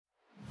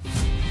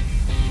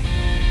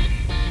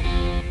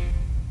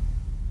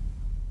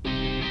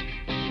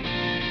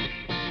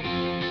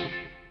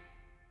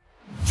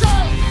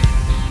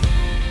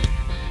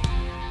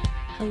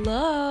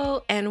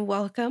Hello, and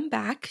welcome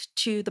back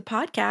to the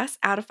podcast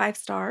Out of Five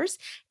Stars,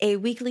 a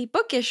weekly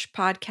bookish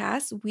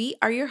podcast. We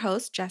are your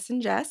hosts, Jess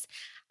and Jess.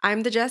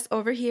 I'm the Jess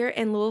over here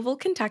in Louisville,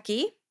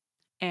 Kentucky.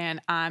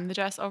 And I'm the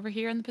Jess over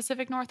here in the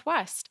Pacific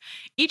Northwest.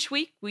 Each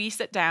week, we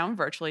sit down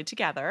virtually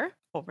together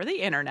over the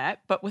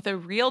internet, but with a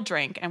real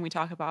drink, and we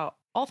talk about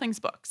all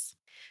things books.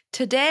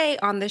 Today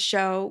on the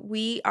show,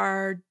 we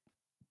are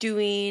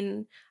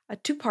doing a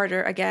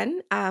two-parter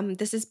again.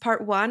 This is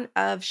part one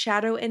of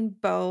Shadow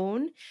and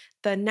Bone,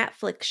 the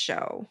Netflix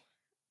show.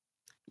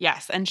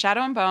 Yes, and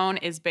Shadow and Bone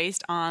is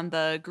based on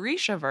the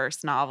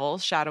Grishaverse novel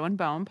Shadow and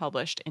Bone,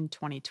 published in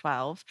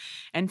 2012,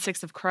 and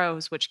Six of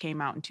Crows, which came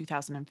out in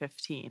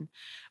 2015.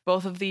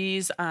 Both of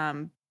these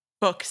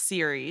book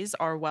series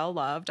are well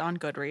loved on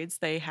Goodreads.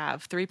 They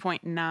have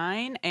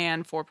 3.9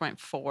 and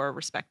 4.4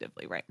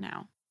 respectively right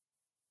now.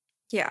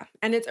 Yeah,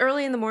 and it's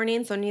early in the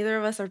morning, so neither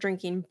of us are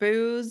drinking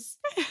booze.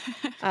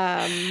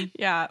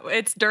 Yeah,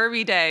 it's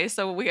Derby Day,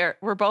 so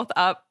we're both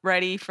up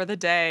ready for the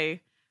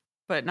day,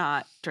 but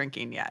not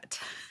drinking yet.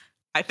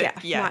 I think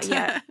Not yet.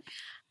 yet.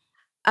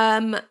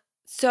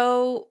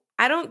 So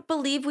I don't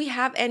believe we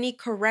have any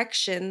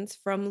corrections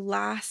from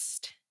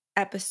last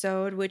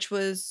episode, which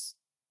was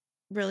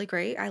really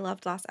great. I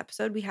loved last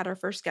episode. We had our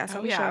first guest Oh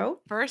on the yeah, show.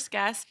 first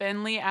guest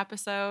Finley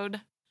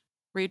episode.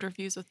 Read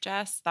reviews with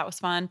Jess. That was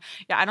fun.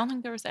 Yeah, I don't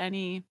think there was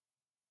any.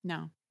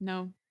 No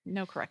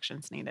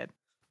corrections needed.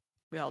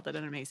 We all did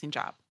an amazing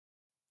job.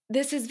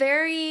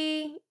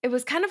 It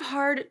was kind of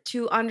hard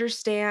to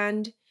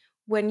understand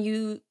when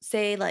you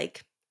say,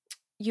 like,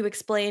 you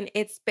explain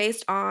it's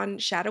based on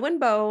Shadow and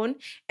Bone,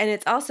 and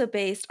it's also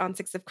based on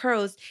Six of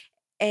Crows.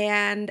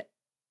 And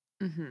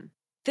Hmm.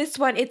 this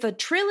one, it's a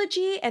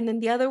trilogy, and then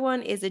the other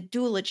one is a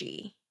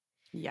duology.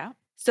 Yeah,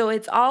 So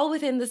it's all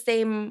within the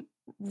same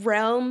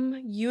realm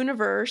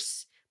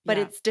universe, but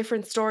yeah. it's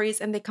different stories,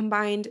 and they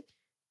combined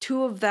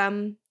two of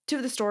the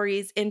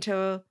stories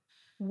into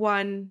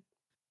one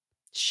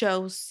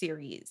show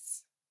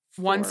series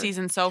One for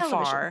season so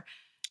television. far.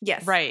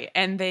 Yes. Right,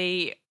 and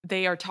they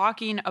are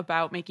talking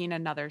about making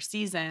another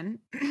season.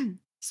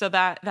 So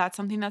that's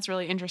something that's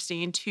really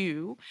interesting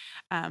too.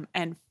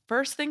 And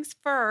first things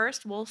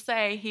first, we'll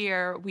say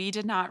here, we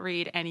did not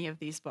read any of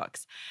these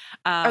books.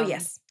 Oh, Um,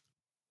 yes.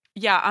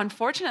 yeah,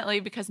 unfortunately,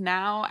 because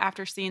now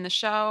after seeing the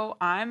show,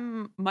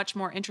 I'm much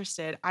more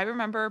interested. I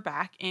remember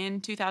back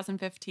in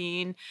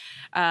 2015,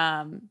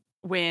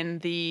 when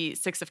the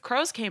Six of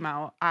Crows came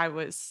out, I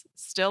was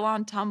still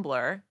on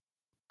Tumblr.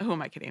 Who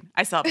am I kidding?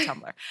 I still have a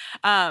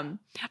Tumblr.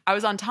 I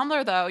was on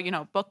Tumblr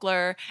though,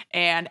 Bookler,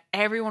 and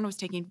everyone was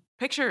taking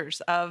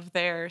pictures of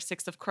their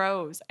Six of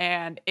Crows,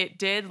 and it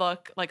did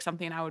look like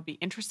something I would be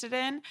interested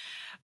in.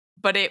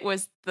 But it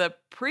was the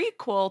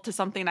prequel to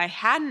something I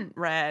hadn't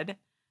read,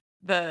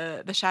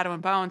 the Shadow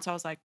and Bone. So I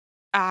was like,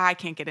 I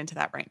can't get into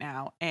that right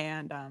now,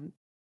 and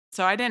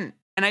so I didn't.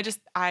 And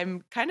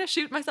I'm kind of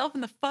shooting myself in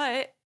the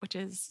foot, which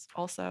is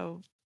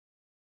also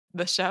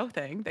the show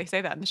thing. They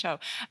say that in the show.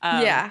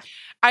 Um, Yeah.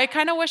 I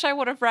kind of wish I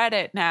would have read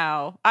it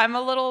now. I'm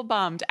a little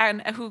bummed.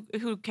 And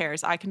who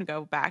cares? I can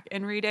go back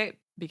and read it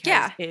because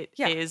Yeah. it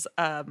Yeah. is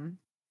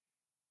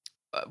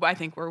I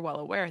think we're well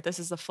aware. This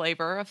is the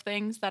flavor of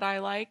things that I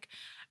like.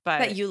 That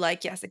But you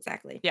like. Yes,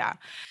 exactly. yeah.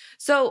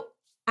 So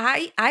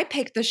I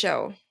picked the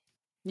show.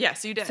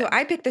 Yes, you So did.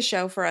 I picked the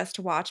show for us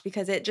to watch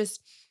because it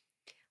just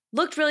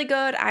looked really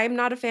good. I'm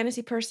not a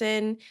fantasy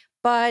person,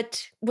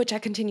 but which I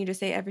continue to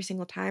say every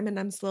single time, and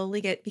I'm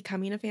slowly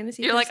becoming a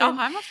fantasy You're like, "Oh, person.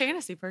 I'm a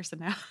fantasy person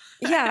now."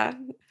 Yeah,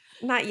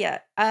 not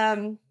yet.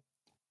 And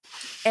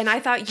I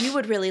thought you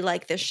would really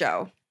like this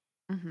show.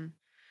 Mhm.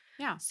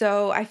 Yeah.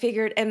 So I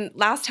figured, and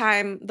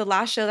the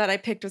last show that I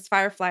picked was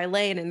Firefly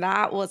Lane, and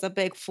that was a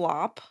big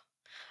flop.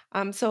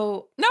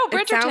 So No,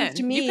 it sounds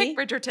to Bridgerton. You picked me,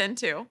 Bridgerton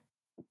too,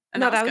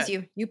 and no, that was that was good.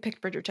 you. You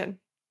picked Bridgerton.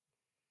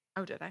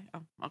 Oh, did I?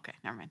 Oh, okay,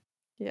 never mind.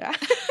 Yeah.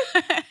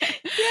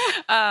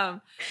 Yeah.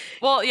 um,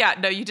 well, yeah,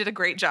 no, you did a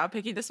great job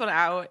picking this one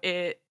out.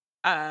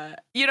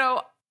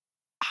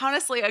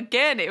 Honestly,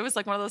 again, it was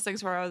like one of those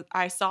things where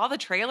I saw the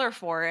trailer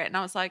for it and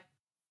I was like,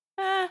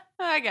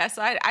 I guess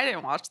I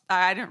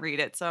didn't read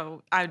it,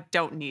 so I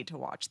don't need to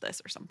watch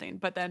this or something.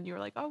 But then you were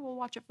like, oh, we'll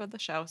watch it for the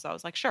show. So I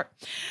was like, sure.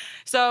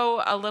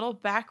 So a little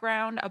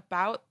background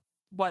about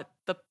what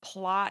the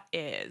plot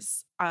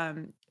is.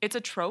 It's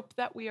a trope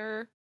that we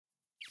are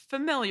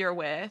familiar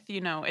with.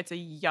 It's a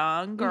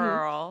young Mhm.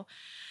 girl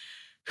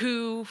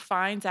who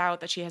finds out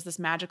that she has this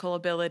magical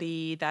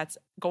ability that's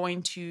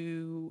going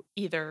to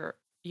either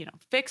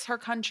fix her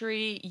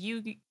country,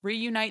 you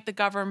reunite the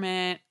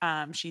government.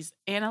 She's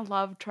in a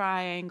love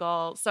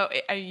triangle, so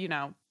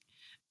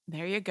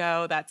there you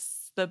go.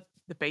 That's the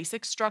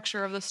basic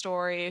structure of the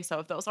story. So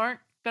if those aren't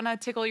gonna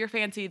tickle your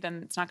fancy,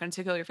 then it's not gonna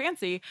tickle your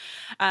fancy.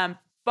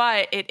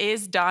 But it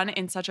is done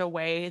in such a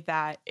way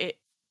that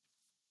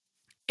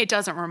it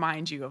doesn't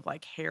remind you of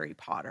like Harry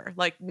Potter.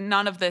 Like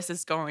none of this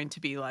is going to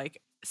be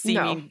like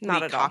No, not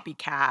seemingly at all.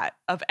 copycat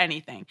of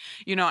anything,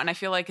 and I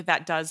feel like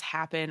that does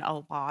happen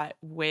a lot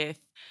with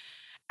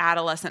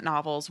adolescent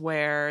novels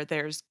where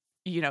there's,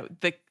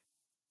 the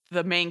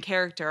the main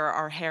character,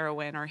 our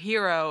heroine or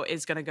hero,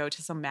 is gonna go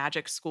to some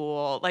magic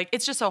school. Like,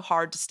 it's just so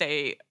hard to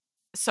stay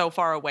so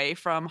far away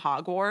from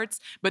Hogwarts,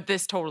 but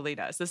this totally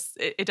does.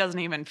 It doesn't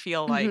even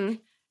feel like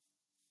Mhm.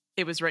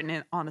 it was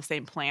written on the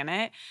same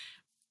planet.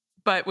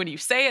 But when you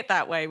say it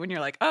that way, when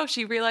you're like, "Oh,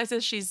 she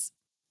realizes she's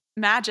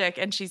magic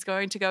and she's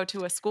going to go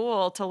to a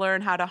school to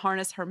learn how to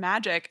harness her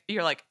magic,"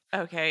 you're like,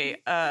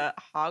 "Okay,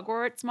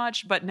 Hogwarts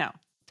much?" But no,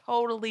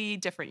 totally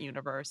different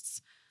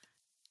universe.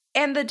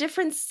 And the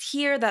difference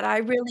here that I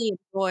really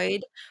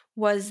enjoyed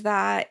was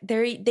that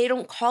they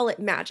don't call it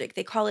magic,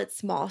 they call it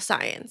small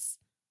science,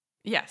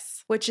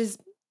 Yes. which is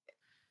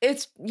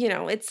it's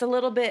a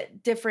little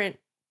bit different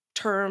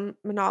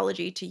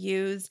terminology to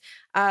use.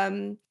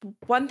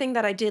 One thing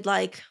that I did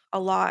like a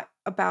lot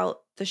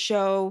about the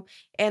show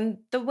and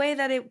the way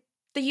that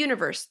the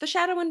universe, the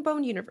Shadow and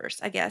Bone universe,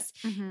 I guess,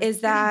 Mhm.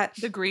 is that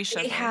The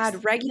they Grishaverse.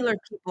 had regular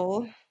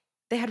people.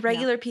 They had Yep.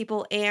 regular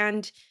people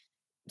and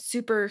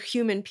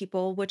superhuman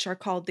people, which are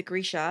called the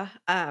Grisha.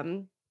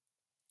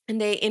 And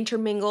they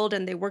intermingled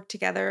and they worked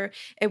together.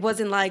 It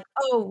wasn't like,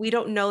 "Oh, we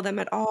don't know them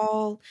at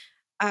all."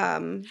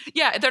 Um,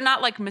 Yeah, they're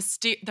not like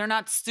they're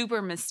not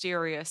super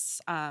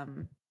mysterious,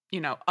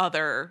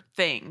 other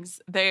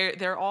things.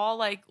 They're all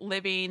like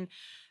living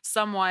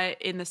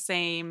somewhat in the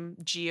same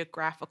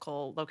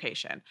geographical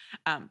location.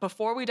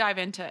 Before we dive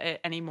into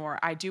it anymore,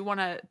 I do want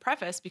to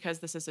preface, because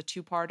this is a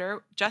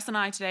two-parter. Jess and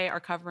I today are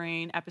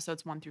covering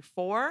episodes 1 through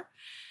 4,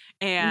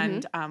 and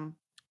mhm.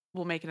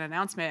 we'll make an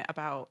announcement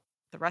about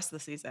the rest of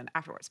the season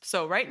afterwards.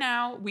 So right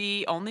now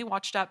we only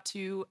watched up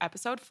to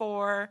episode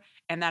 4,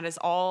 and that is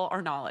all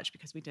our knowledge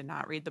because we did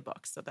not read the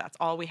books. So that's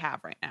all we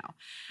have right now.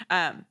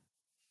 Um,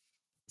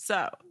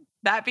 so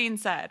that being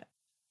said,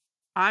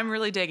 I'm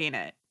really digging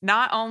it.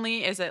 Not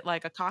only is it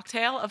like a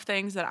cocktail of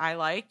things that I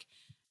like,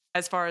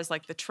 as far as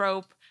like the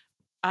trope,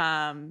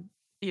 um,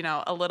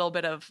 a little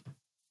bit of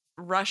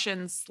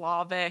Russian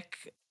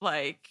Slavic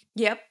like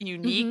Yep.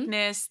 Mhm.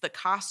 uniqueness, the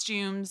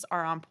costumes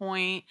are on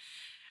point,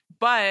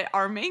 but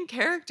our main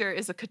character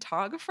is a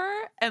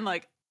cartographer, and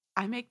like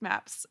I make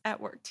maps at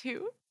work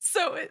too.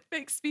 So it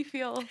makes me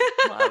feel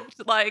loved.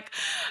 Like,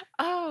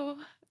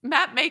 oh,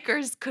 map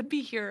makers could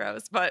be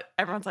heroes, but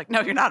everyone's like,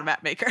 no, you're not a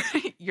map maker.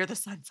 You're the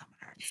sun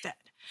summoner instead.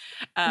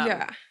 Um,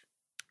 Yeah.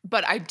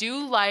 but I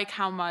do like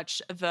how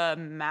much the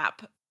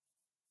map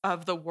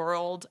of the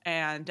world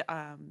and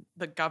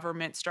the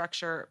government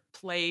structure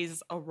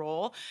plays a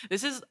role.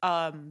 This is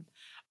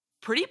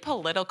pretty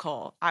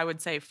political, I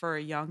would say, for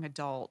a young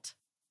adult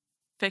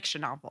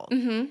fiction novel.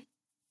 Mhm.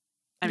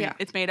 I mean, Yeah.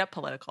 it's made up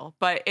political,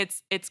 but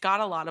it's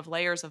got a lot of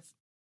layers of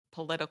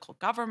political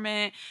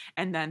government,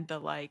 and then the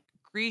like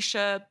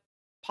Grisha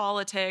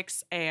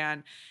politics,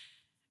 and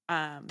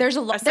There's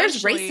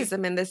essentially,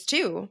 racism in this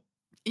too.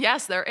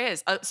 yes, there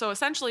is. So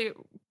essentially,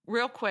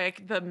 real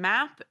quick, the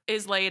map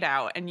is laid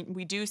out, and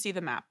we do see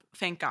the map.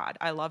 Thank God.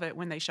 I love it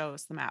when they show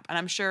us the map. And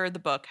I'm sure the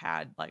book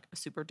had like a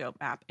super dope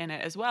map in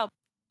it as well.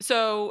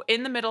 So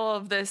in the middle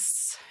of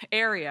this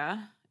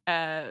area,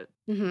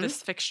 Mhm.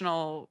 this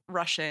fictional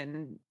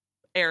Russian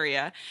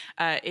area,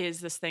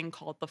 is this thing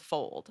called the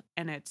Fold.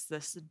 And it's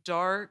this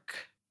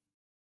dark,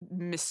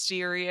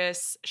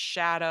 mysterious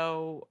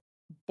shadow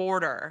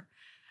border,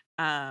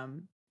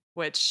 um,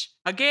 which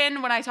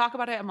again, when I talk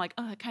about it, I'm like,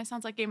 "Oh, it kinda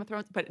sounds like Game of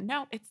Thrones," but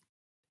no, it's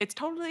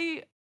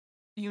totally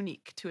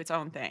unique to its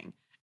own thing,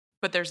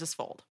 but there's this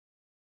fold.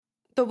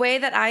 The way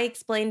that I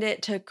explained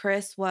it to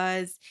Chris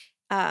was,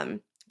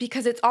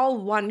 because it's all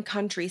one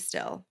country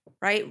still,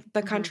 right?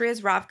 The Mhm, country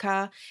is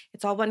Ravka,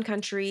 it's all one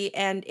country,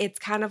 and it's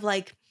kind of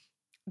like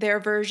their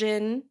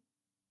version,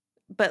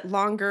 but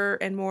longer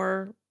and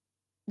more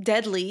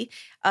deadly,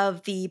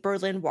 of the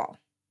Berlin Wall.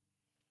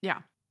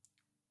 yeah,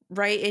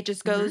 Right? It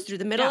just mhm, goes through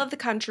the middle yeah, of the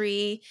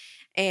country,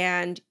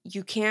 and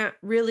you can't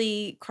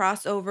really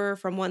cross over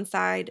from one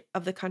side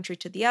of the country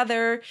to the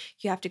other.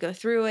 You have to go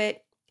through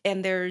it,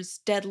 and there's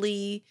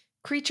deadly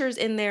creatures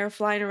in there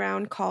flying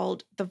around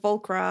called the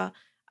Volcra,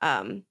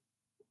 um,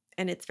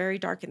 and it's very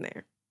dark in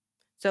there.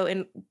 So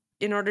in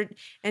order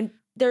and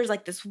there's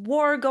like this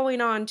war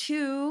going on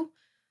too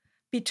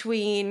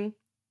between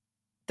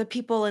the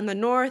people in the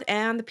north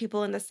and the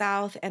people in the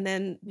south, and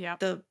then yep,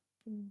 the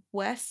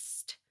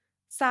west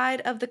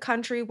side of the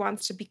country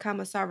wants to become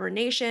a sovereign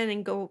nation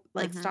and go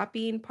like mhm, stop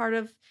being part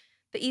of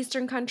the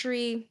eastern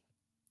country.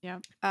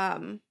 yep.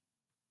 Um,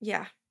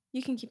 yeah,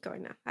 you can keep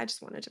going now. I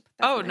just wanted to put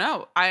that in Oh, there.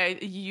 no, I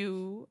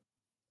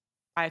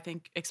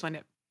think explained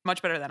it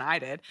much better than I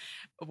did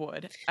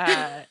would,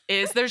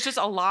 is there's just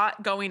a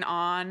lot going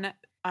on,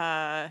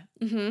 uh,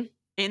 Mhm.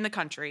 in the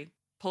country,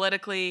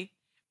 politically,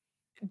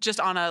 just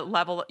on a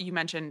level you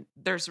mentioned,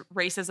 there's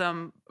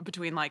racism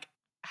between, like,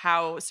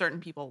 how certain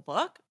people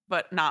look,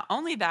 but not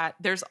only that,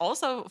 there's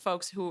also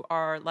folks who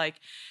are, like,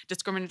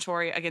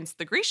 discriminatory against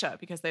the Grisha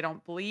because they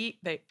don't believe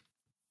they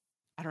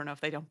I don't know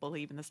if they don't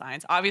believe in the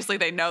science. Obviously,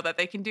 they know that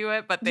they can do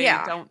it, but they Yeah,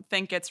 don't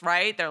think it's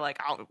right. They're like,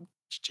 "Oh,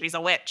 she's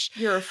a witch,"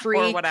 you're a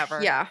or freak. whatever.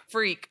 Yeah.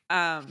 Freak.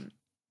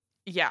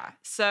 Yeah.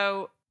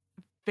 So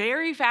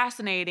very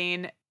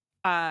fascinating.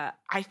 I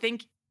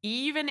think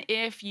even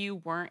if you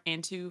weren't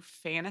into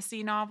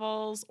fantasy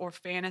novels or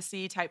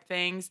fantasy type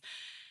things,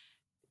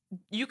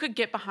 you could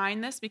get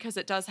behind this because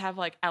it does have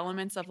like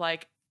elements of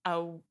like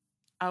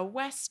a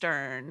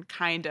western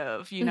kind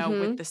of, with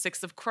Mhm. the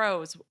Six of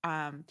Crows.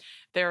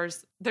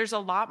 There's a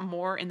lot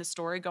more in the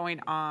story going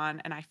on,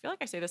 and I feel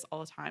like I say this all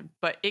the time,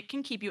 but it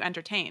can keep you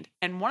entertained.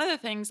 And one of the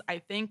things I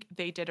think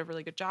they did a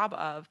really good job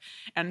of,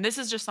 and this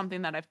is just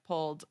something that I've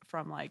pulled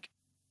from like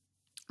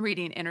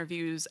reading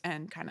interviews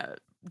and kind of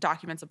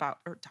documents about,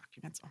 or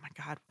documents, oh my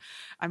god,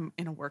 I'm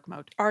in a work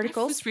mode. I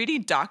Articles? was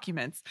reading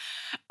documents,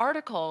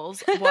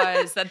 articles,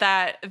 was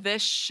that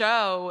this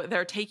show,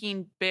 they're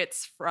taking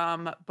bits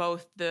from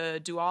both the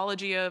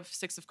duology of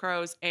Six of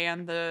Crows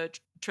and the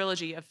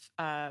trilogy of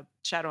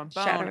Shadow and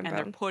Shadow Bone, and and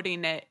they're Bone.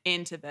 putting it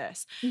into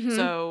this. Mhm.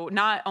 So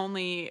not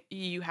only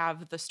you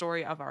have the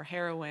story of our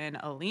heroine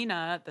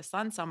Alina, the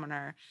Sun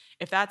Summoner,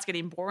 if that's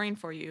getting boring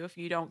for you, if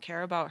you don't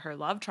care about her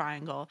love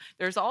triangle,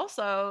 there's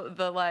also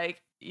the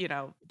like,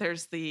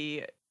 there's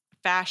the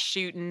fast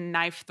shooting,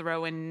 knife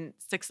throwing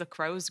Six of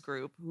Crows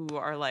group who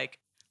are like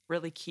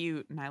really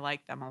cute and I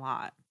like them a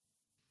lot.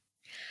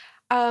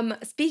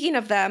 Speaking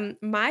of them,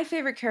 my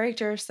favorite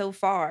character so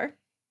far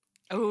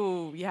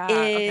Oh, yeah.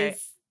 Okay. is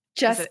Is it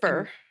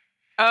Jesper.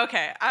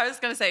 okay. I was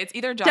gonna say it's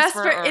either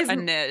Jasper Jesper or is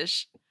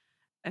Anish.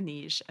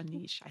 Anish,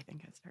 I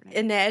think is her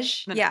name.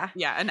 Inej, yeah.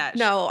 Yeah, Anish.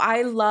 No,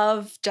 I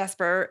love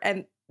Jesper,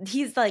 and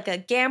he's like a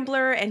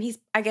gambler, and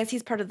I guess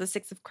he's part of the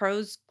Six of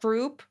Crows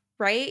group,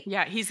 right?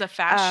 Yeah, he's a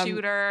fast Um,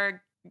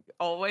 shooter,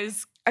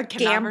 always a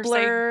can never say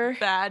gambler,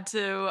 bad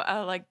to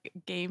a like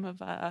game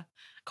of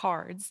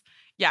cards.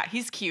 Yeah,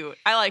 he's cute.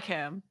 I like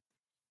him.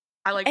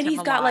 I liked and him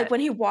he's a got like lot. when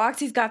he walks,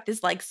 he's got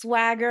this like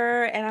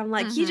swagger, and I'm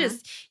like,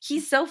 Mhm.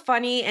 he's so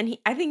funny, and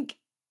I think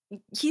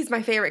he's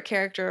my favorite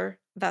character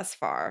thus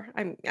far.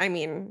 I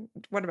mean,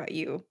 what about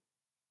you?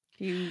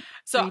 What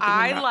So are you thinking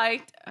I about?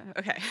 liked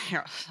okay,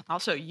 here, I'll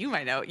show you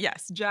my note.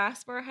 Yes,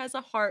 Jasper has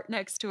a heart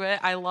next to it.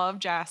 I love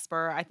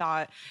Jasper. I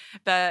thought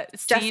the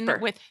scene Jesper.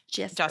 with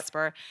Jesper.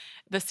 Jasper,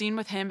 the scene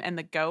with him and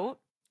the goat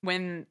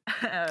when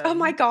Oh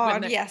my when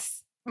god, the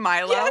yes.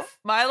 Milo, Yes.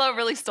 Milo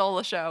really stole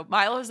the show.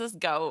 Milo's this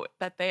goat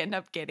that they end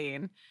up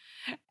getting.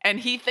 And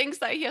he thinks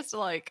that he has to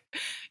like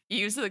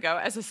use the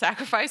goat as a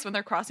sacrifice when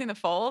they're crossing the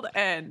fold.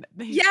 And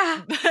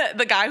Yeah.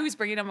 the guy who's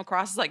bringing him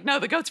across is like, no,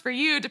 the goat's for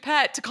you to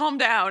pet, to calm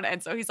down.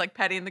 And so he's like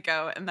petting the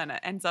goat, and then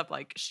it ends up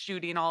like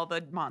shooting all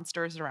the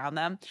monsters around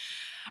them.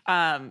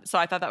 So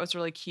I thought that was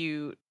really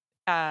cute.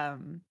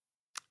 Um,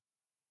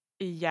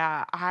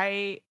 yeah,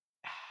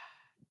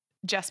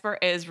 Jesper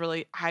is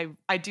really,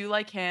 I do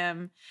like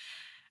him.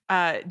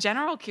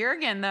 General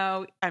Kerrigan,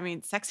 though, I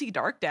mean, sexy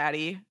dark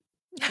daddy.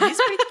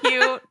 He's pretty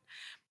cute.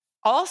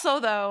 Also,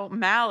 though,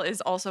 Mal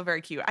is also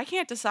very cute. I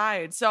can't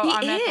decide. So He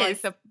I'm at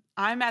like is.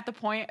 I'm at the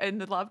point in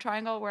the love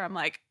triangle where I'm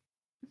like,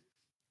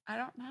 I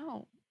don't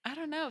know. I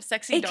don't know.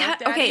 Sexy It dark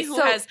ca daddy Okay, who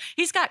so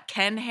he's got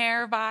Ken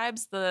hair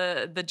vibes,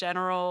 the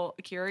General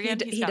Kerrigan.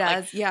 He's he got like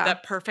does, yeah.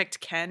 that perfect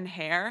Ken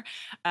hair.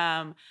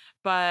 Um,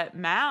 but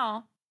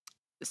Mal,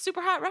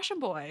 super hot Russian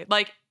boy.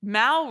 Like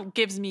Mal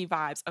gives me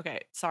vibes.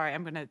 Okay, sorry,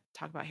 I'm gonna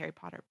talk about Harry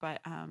Potter, but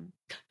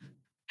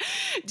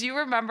do you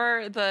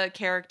remember the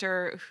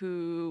character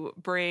who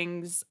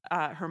brings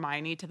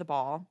Hermione to the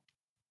ball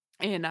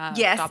in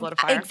Yes, Goblet of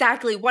Fire?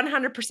 exactly,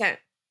 100%.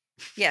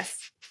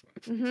 Yes.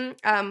 Mhm,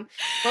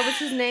 what was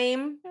his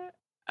name?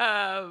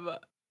 um,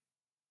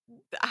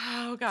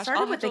 oh gosh, I'll Started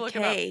have with to a look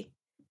it up. K.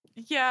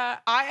 Yeah,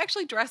 I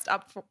actually dressed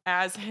up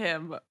as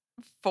him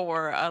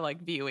for a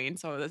like viewing,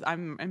 so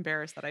I'm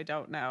embarrassed that I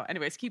don't know.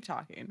 Anyways, keep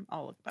talking.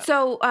 I'll look it up.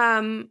 So,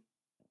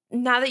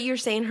 now that you're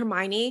saying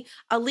Hermione,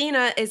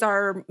 Alina is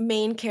our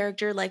main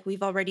character, like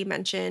we've already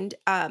mentioned.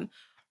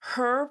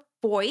 Her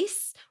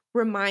voice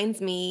reminds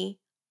me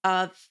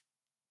of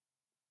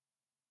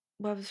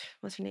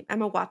what's her name?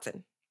 Emma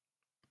Watson.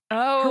 Her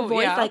Oh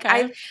voice, yeah, like,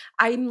 okay.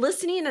 I'm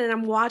listening and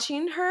I'm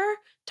watching her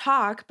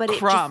talk, but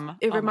Crumb.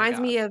 it Oh my reminds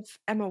god. me of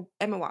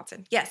Emma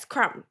Watson. Yes,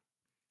 Crumb.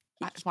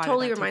 He Why did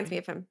totally that take reminds me me?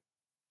 of him.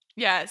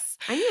 Yes.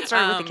 I knew it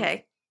started with a Um,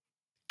 K.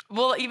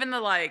 well, even the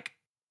like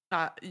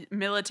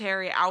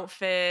military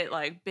outfit,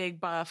 like big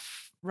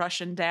buff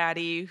Russian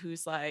daddy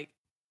who's like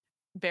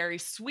very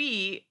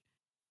sweet,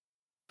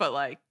 but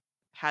like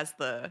has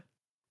the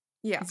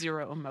Yeah.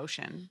 zero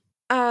emotion.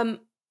 Um,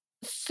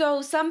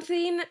 so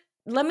something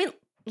let me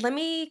let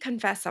me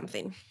confess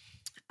something.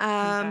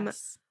 Um,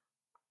 Confess.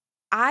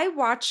 I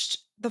watched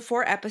the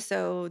 4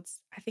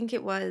 episodes, I think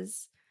it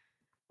was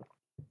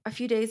a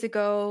few days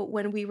ago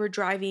when we were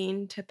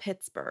driving to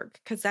Pittsburgh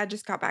because I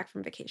just got back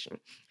from vacation.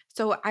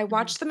 So I Mhm.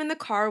 watched them in the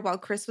car while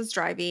Chris was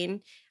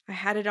driving. I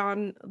had it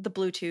on the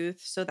Bluetooth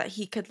so that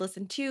he could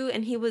listen too.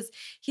 And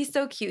he's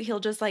so cute. He'll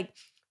just like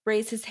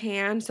raise his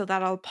hand so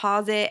that I'll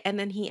pause it. And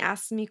then he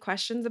asks me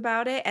questions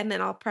about it. And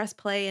then I'll press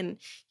play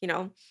and, you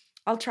know,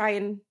 I'll try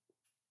and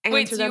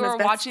Wait, answer so you them as were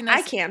best watching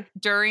I this can.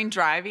 during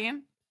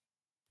driving?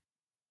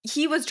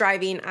 He was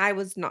driving, I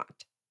was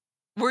not.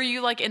 Were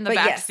you like in the But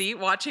back yes. seat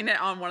watching it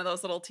on one of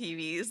those little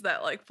TVs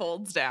that like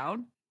folds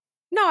down?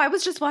 No, I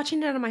was just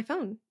watching it on my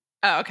phone.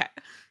 Oh, okay.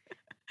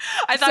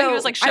 I thought he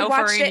was like So I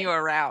watched chauffeuring it. you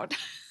around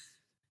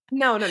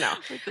No, no, no.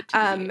 with the TV.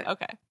 Um,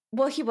 Okay.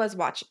 well, he was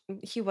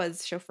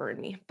chauffeuring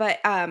me, but,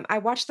 I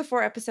watched the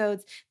 4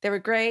 episodes. They were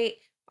great,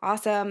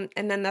 awesome,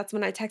 and then that's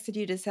when I texted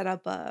you to set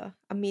up a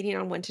meeting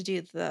on when to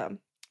do the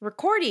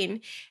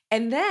recording,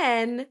 and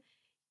then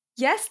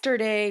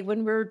yesterday when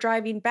we were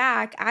driving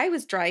back, I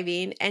was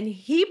driving and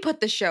he put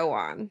the show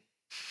on.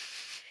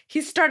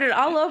 He started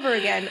all over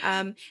again,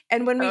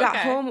 and when we got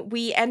Okay. home,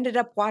 we ended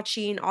up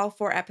watching all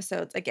 4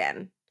 episodes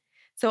again.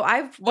 So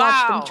I've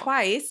watched them Wow.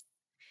 twice.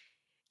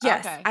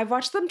 Yes, Okay. I've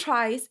watched them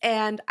twice,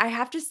 and I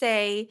have to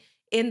say,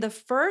 in the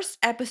first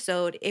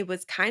episode, it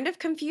was kind of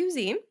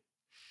confusing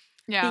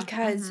Yeah.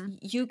 because Mhm.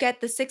 you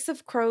get the Six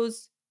of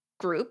Crows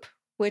group,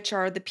 which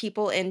are the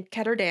people in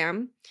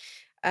Ketterdam,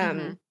 Mhm.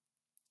 um,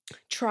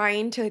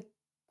 trying to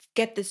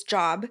get this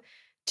job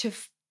to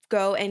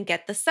go and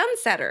get the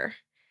Sunsetter.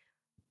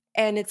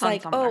 And it's Sun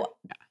like, Summoner. oh,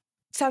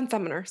 Sun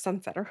Summoner,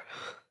 Sunsetter.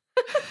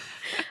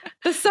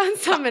 The Sun The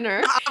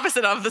Summoner. the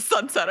opposite of the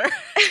Sunsetter.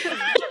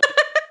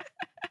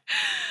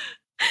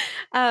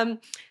 um,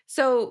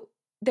 so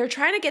they're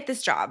trying to get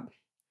this job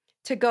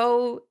to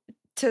go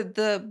to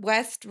the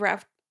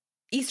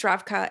East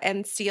Ravka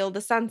and steal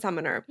the Sun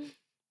Summoner.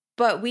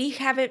 But we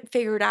haven't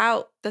figured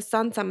out the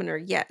Sun Summoner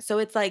yet. So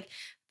it's like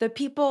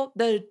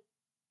the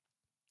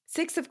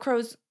Six of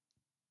Crows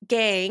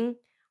gang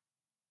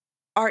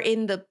are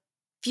in the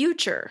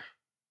future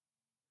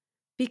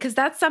because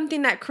that's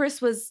something that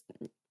Chris was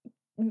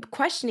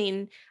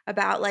questioning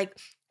about. Like,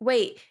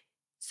 wait,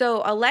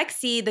 so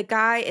Alexei, the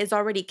guy, is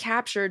already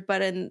captured,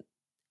 but in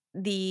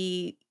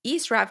the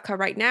East Ravka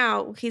right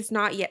now, he's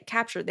not yet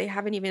captured. They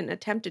haven't even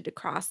attempted to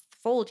cross the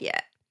fold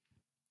yet.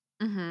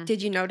 Mhm.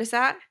 Did you notice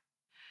that?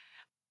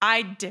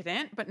 I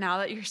didn't, but now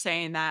that you're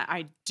saying that,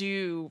 I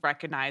do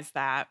recognize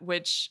that,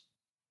 which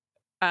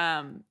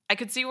I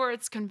could see where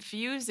it's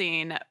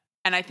confusing.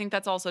 And I think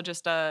that's also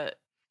just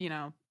you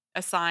know,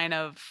 a sign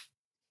of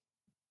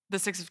the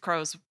Six of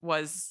Crows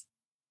was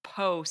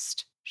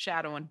post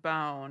Shadow and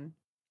Bone,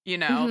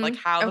 like Mhm.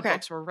 how the Okay.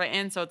 books were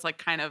written. So it's like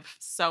kind of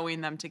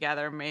sewing them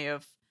together may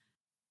have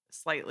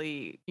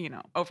slightly,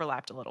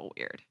 overlapped a little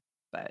weird.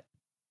 But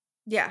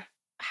Yeah.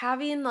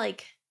 Having,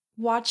 like,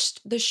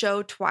 watched the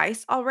show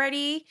twice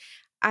already,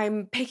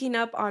 I'm picking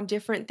up on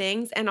different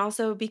things, and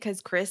also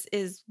because Chris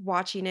is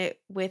watching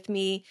it with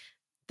me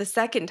the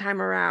second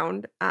time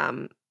around,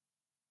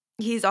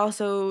 he's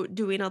also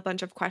doing a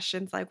bunch of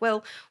questions like,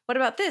 "Well, what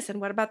about this and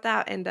what about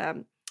that?"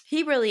 And,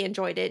 he really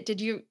enjoyed it.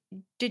 Did you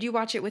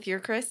watch it with your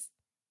Chris?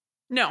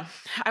 no,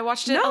 I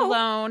watched it No.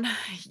 alone.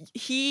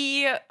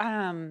 He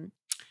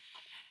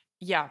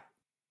yeah.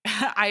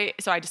 I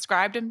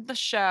described him the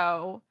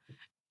show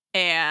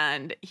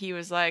and he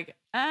was like,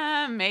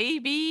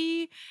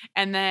 maybe.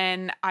 And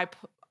then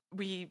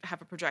we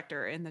have a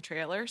projector in the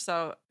trailer.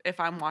 So if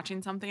I'm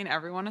watching something,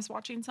 everyone is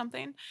watching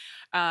something.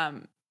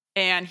 Um,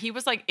 and he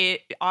was like,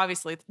 it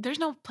obviously, there's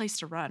no place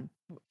to run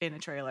in a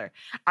trailer.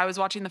 I was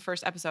watching the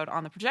first episode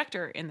on the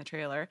projector in the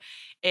trailer,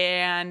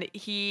 and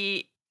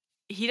he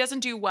doesn't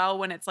do well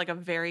when it's like a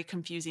very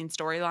confusing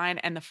storyline.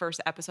 And the first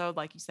episode,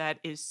 like you said,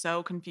 is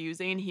so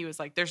confusing. He was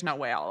like, there's no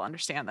way I'll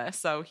understand this.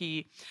 So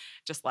he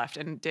just left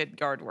and did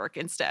yard work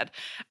instead,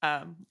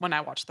 when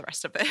I watched the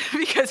rest of it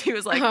because he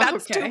was like, Oh,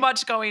 that's too okay.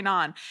 much going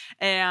on.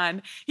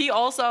 And he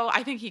also,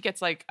 I think he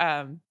gets like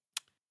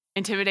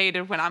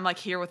intimidated when I'm like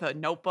here with a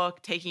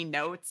notebook taking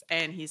notes.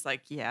 And he's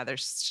like, yeah,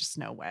 there's just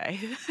no way.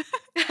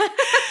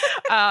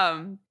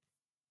 um,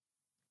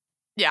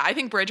 yeah, I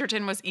think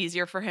Bridgerton was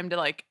easier for him to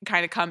like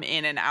kind of come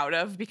in and out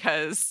of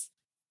because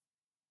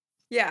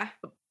Yeah.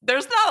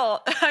 there's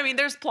not, I mean,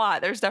 there's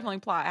plot. There's definitely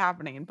plot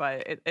happening,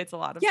 but it's a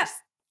lot of Yeah. just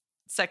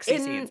sexy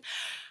scenes.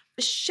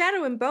 In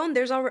Shadow and Bone,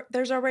 there's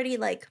already,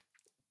 like,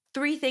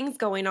 3 things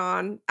going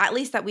on, at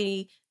least that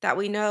we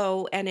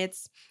know, and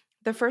it's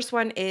the first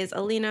one is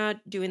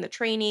Alina doing the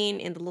training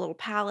in the little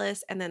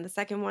palace, and then the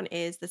second one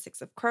is the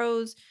Six of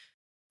Crows,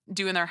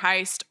 Doing their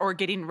heist or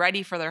getting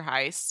ready for their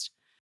heist.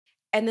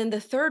 and then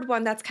the third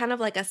one that's kind of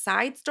like a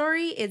side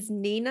story is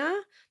Nina,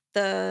 Yeah.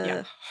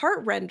 the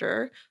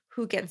Heartrender,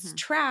 who gets Mhm.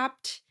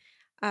 trapped,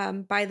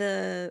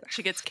 by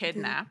She gets the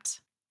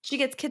kidnapped. she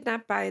gets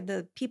kidnapped by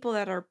the people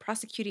that are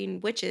prosecuting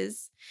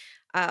witches,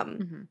 um,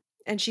 Mhm.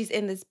 and she's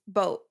in this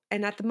boat.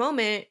 And at the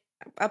moment,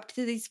 up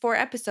to these 4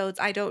 episodes,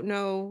 we don't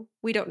know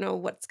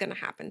what's gonna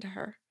happen to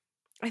her.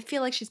 I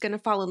feel like she's gonna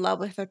fall in love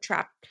with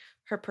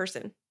her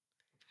person.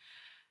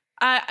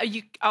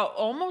 You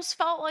almost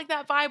felt like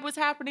that vibe was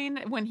happening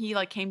when he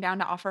like came down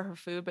to offer her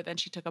food, but then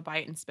she took a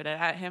bite and spit it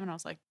at him, and I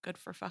was like, "Good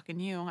for fucking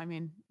you." I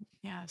mean,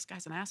 yeah, this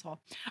guy's an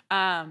asshole.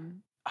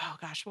 Oh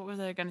gosh, what was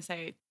I gonna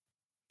say?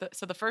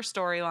 So the first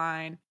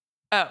storyline.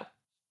 Oh,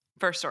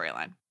 first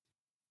storyline.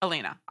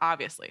 Alina,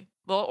 obviously,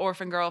 little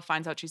orphan girl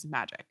finds out she's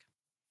magic.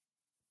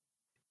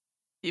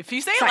 If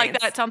you say it like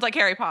that, Science. it sounds like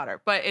Harry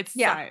Potter, but it's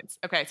Yeah. science.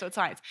 Okay, so it's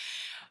science.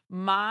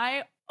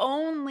 My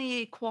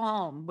only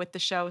qualm with the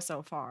show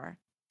so far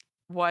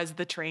was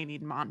the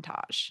training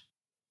montage.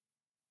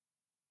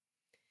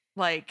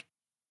 Like,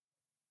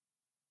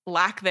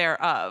 lack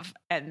thereof,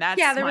 and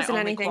Yeah, that's there my wasn't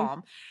only anything.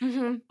 qualm.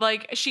 Mhm.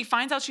 Like, she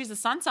finds out she's a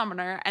sun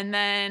summoner, and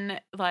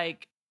then,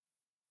 like,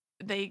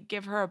 they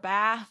give her a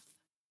bath,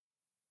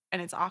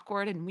 and it's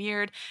awkward and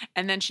weird,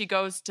 and then she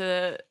goes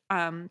to,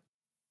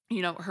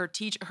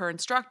 her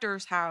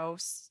instructor's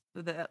house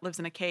that lives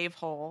in a cave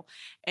hole,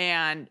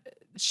 and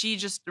she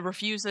just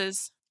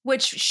refuses.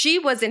 Which she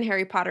was in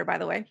Harry Potter, by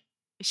the way.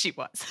 She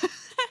was.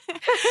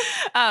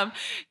 Um,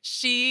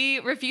 she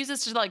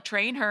refuses to, like,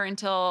 train her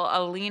until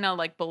Alina,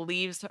 like,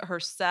 believes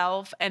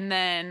herself, and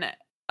then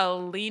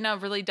Alina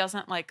really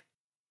doesn't, like,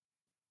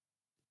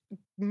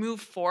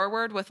 move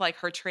forward with, like,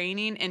 her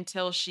training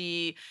until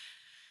she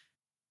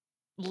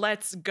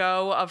lets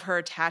go of her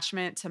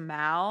attachment to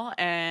Mal,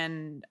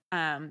 and,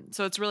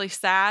 so it's really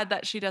sad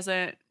that she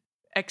doesn't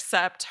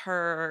accept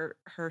her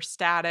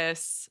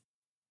status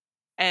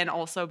and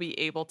also be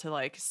able to,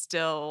 like,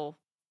 still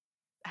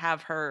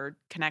have her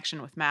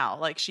connection with Mal.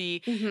 Like,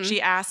 Mhm.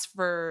 she asked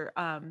for,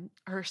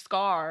 her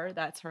scar,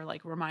 that's her,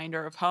 like,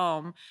 reminder of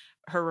home,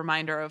 her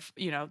reminder of,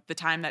 the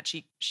time that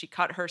she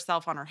cut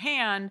herself on her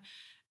hand,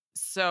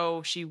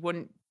 so she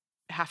wouldn't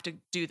have to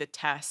do the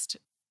test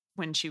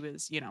when she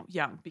was,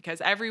 young,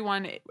 because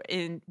everyone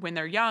in when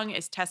they're young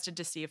is tested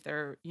to see if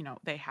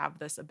they have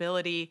this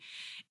ability.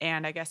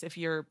 And I guess if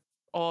you're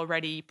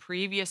already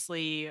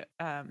previously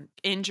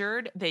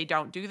injured, they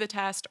don't do the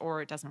test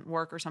or it doesn't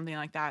work or something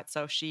like that.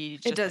 So she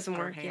It just, like, doesn't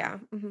cut her work, hand yeah.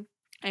 Mhm.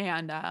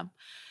 and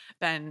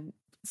then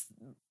s-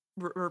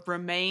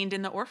 remained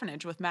in the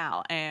orphanage with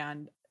Mal.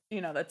 And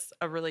that's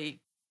a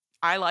really,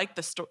 I like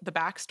the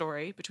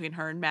backstory between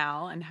her and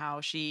Mal and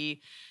how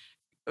she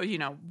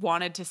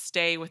wanted to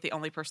stay with the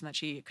only person that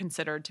she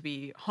considered to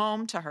be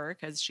home to her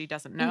because she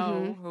doesn't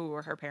Mhm. know who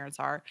her parents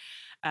are.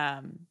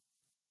 Um,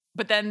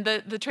 but then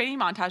the training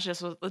montage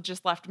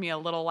just left me a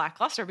little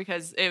lackluster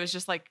because it was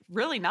just like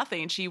really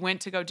nothing. She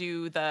went to go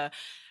do the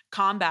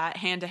combat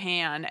hand to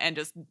hand and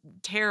just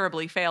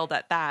terribly failed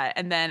at that.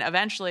 And then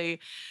eventually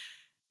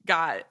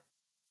got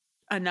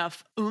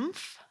enough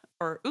oomph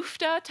or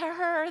oofta to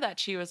her that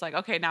she was like,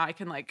 okay, now I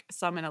can, like,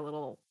 summon a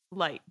little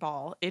light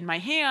ball in my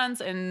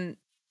hands. And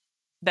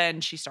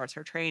then she starts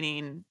her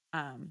training,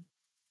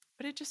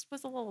 but it just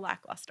was a little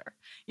lackluster,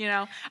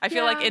 I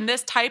feel like Yeah. in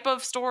this type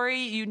of story,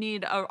 you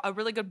need a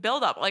really good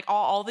buildup. Like,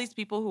 all these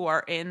people who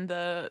are in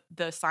the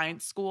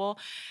science school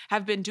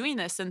have been doing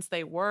this since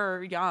they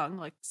were young,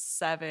 like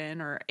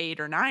 7 or 8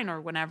 or 9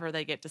 or whenever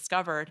they get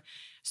discovered.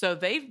 So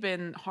they've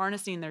been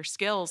harnessing their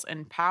skills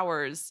and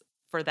powers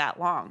for that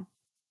long.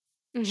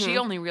 She Mhm.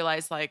 only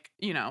realized, like,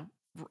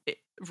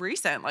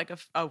 recent, like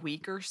a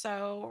week or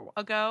so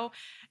ago,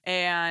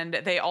 and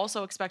they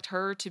also expect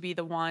her to be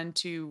the one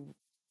to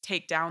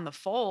take down the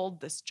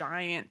fold, this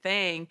giant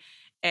thing,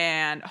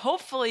 and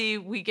hopefully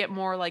we get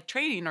more, like,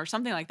 training or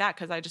something like that.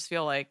 Because I just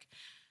feel like,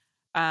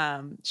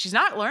 she's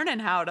not learning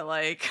how to,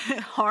 like,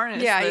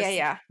 harness Yeah, yeah, this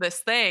yeah.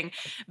 thing.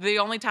 The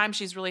only time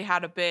she's really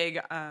had a big,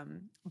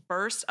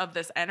 burst of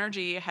this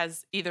energy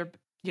has either,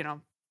 you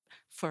know,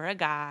 for a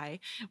guy,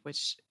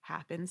 which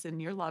happens in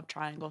your love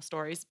triangle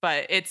stories,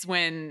 but it's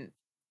when,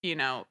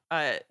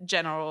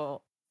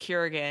 General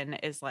Kerrigan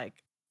is,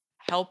 like,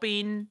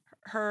 helping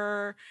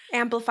her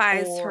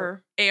Amplifies or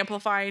her.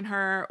 amplifying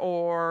her,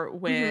 or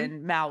Mhm.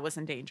 when Mal was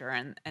in danger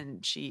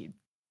and she,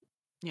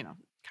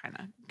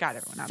 kinda got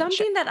everyone out of the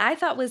ship. Something that I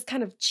thought was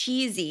kind of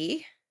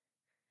cheesy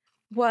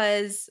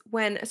was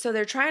when so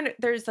they're trying to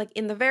there's, like,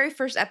 in the very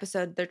first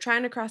episode, they're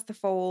trying to cross the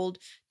fold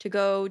to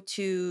go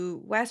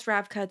to West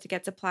Ravka to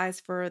get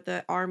supplies for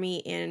the army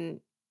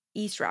in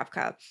East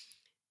Ravka.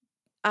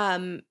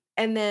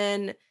 And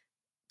then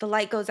the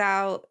light goes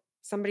out,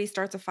 somebody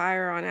starts a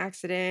fire on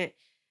accident,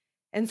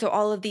 and so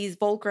all of these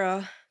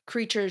Volcra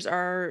creatures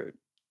are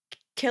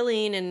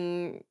killing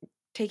and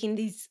taking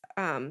these,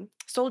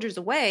 soldiers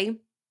away,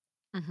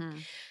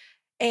 Mhm.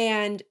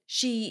 and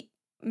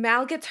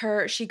Mal gets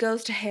hurt, she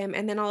goes to him,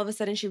 and then all of a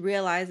sudden she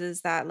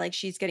realizes that, like,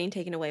 she's getting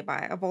taken away by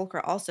a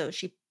Volcra also.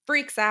 She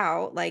freaks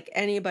out like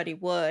anybody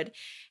would,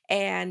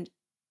 and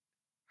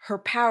her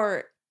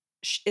power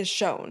is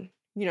shown.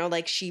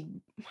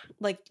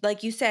 Like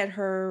like you said,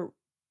 her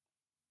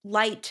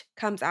light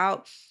comes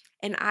out,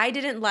 and I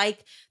didn't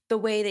like the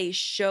way they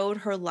showed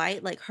her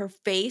light, like her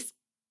face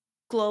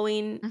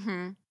glowing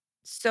Mhm.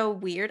 so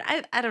weird.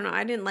 I don't know,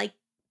 I didn't like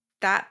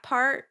that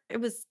part.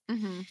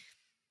 Mhm.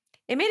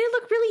 It made it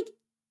look really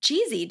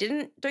cheesy,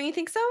 don't you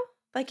think so?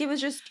 Like, it was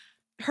just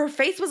her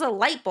face was a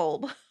light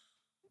bulb.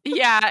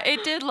 Yeah,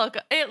 it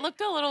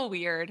looked a little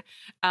weird,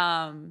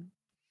 um,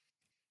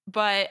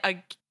 but,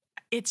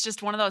 it's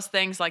just one of those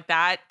things, like,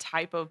 that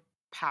type of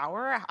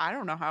power, I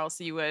don't know how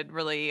else you would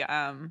really,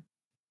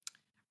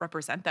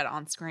 represent that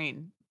on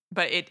screen,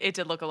 but it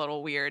did look a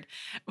little weird.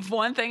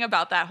 One thing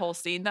about that whole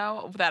scene,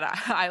 though, that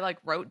I, like,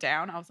 wrote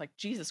down, I was like,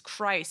 "Jesus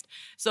Christ."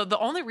 So the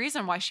only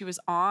reason why she was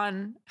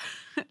on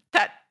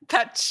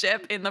that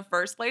ship in the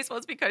first place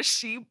was because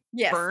she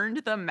Yes. burned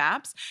the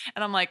maps,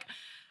 and I'm like,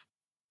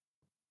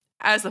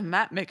 as a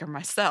map maker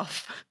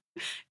myself,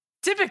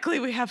 typically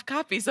we have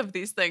copies of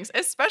these things,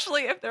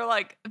 especially if they're,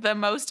 like, the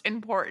most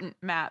important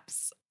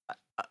maps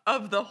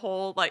of the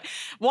whole, like,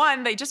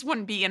 one, they just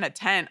wouldn't be in a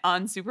tent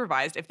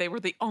unsupervised if they were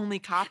the only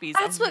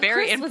copies of That's what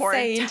very Chris was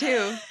important. saying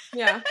too.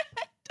 Yeah.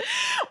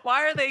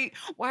 Why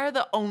are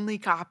the only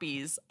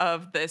copies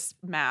of this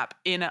map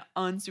in an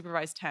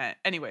unsupervised tent?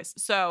 Anyways,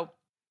 so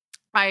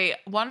I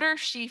wonder if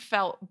she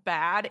felt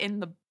bad in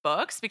the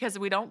books because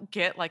we don't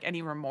get like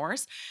any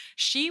remorse.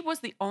 She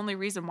was the only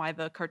reason why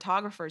the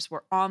cartographers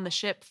were on the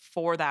ship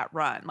for that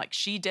run. Like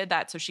she did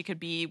that so she could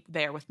be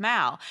there with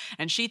Mal.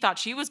 And she thought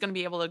she was going to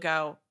be able to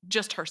go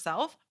just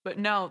herself. But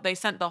no, they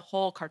sent the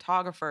whole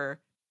cartographer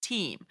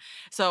team.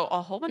 So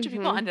a whole bunch of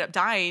people Mhm. ended up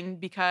dying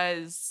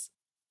because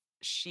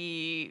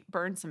she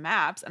burned some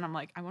maps. And I'm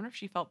like, I wonder if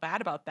she felt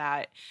bad about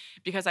that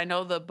because I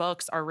know the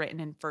books are written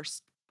in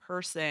first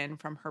person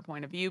from her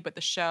point of view, but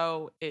the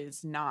show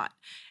is not.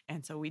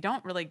 And so we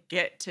don't really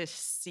get to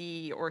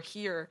see or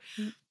hear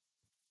Mm.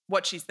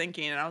 what she's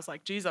thinking. And I was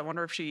like, geez, I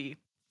wonder if she,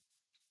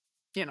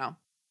 you know,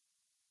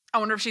 I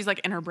wonder if she's like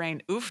in her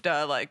brain,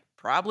 oofda, like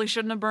probably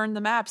shouldn't have burned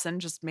the maps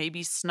and just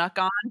maybe snuck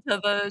on to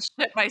the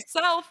ship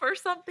myself or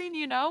something,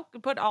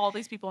 could put all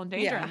these people in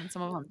danger Yeah. and then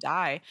some of them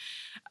die.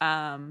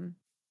 Um,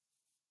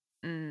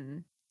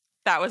 mm,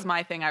 that was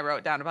my thing I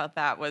wrote down about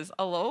that was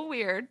a little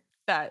weird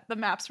that the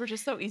maps were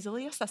just so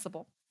easily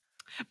accessible.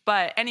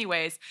 But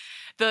anyways,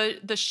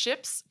 the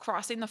ships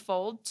crossing the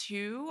fold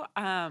too,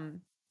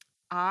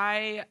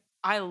 I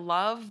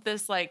love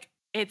this, like,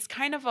 it's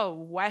kind of a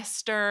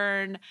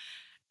Western,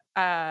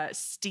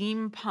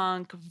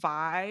 steampunk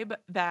vibe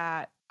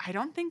that I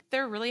don't think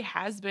there really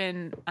has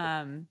been,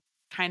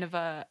 kind of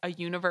a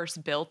universe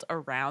built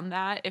around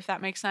that, if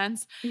that makes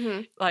sense.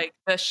 Mhm. Like,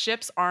 the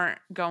ships aren't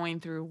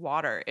going through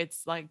water,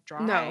 it's, like,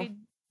 No. dry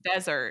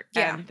desert,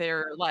 Yeah. and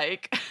they're,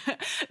 like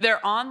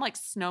they're on, like,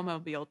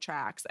 snowmobile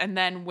tracks, and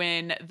then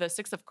when the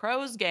Six of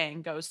Crows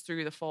gang goes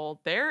through the fold,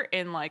 they're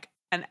in, like,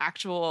 an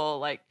actual,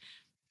 like,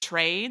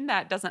 train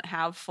that doesn't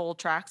have full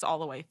tracks all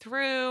the way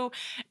through,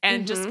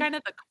 and just Mhm. kind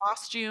of the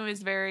costume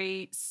is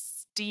very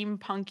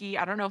steampunky.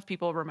 I don't know if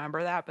people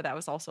remember that, but that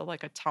was also,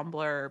 like, a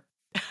Tumblr,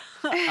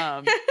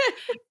 um,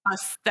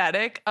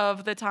 aesthetic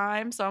of the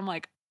time, so I'm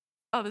like,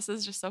 "Oh, this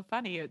is just so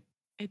funny."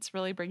 It's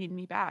really bringing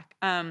me back,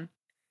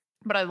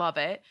 but I love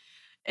it,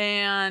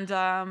 and,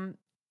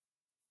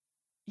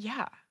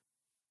 yeah,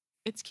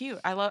 it's cute.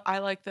 I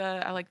like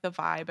the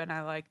vibe, and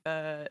I like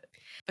the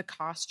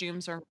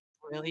costumes are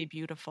really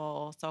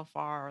beautiful so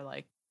far,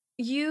 like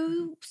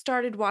mhm,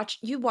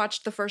 You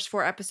watched the first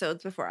 4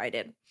 episodes before I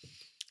did,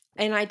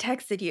 and I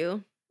texted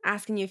you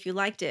asking you if you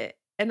liked it,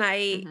 and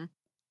I mhm.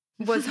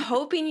 was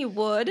hoping you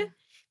would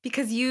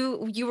because you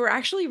were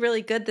actually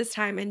really good this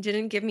time and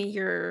didn't give me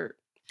your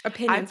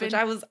I've opinions, which been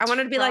I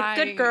wanted to be like,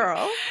 "Good trying,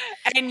 girl."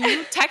 and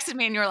you texted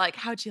me and you were like,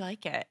 "How'd you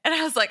like it?" And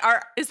I was like,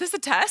 Is this a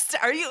test?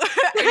 Are you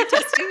are you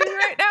testing me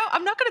right now?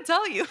 I'm not gonna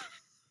tell you."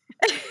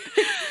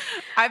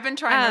 I've been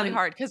trying really Um,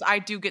 hard because I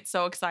do get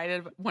so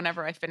excited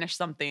whenever I finish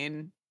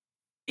something,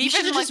 you even,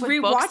 shoulda like, just with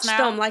books rewatched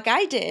them now. like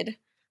I did.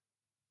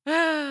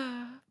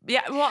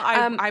 Yeah, well,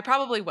 I Um, I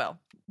probably will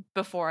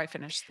before I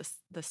finish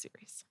this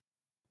series.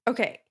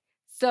 okay.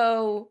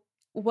 So,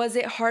 was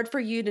it hard for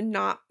you to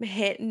not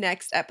hit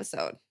next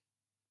episode?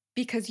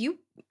 Because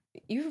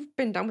you've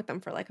been done with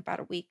them for, like, about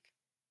a week.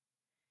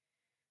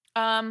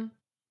 Um,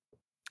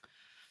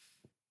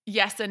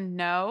 yes and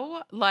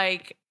no.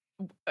 Like,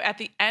 at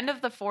the end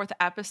of the 4th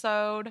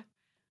episode,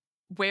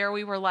 where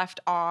we were left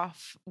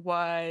off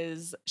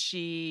was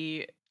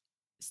she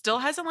still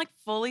hasn't, like,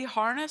 fully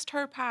harnessed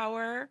her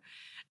power.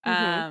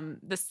 Mhm.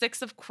 The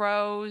Six of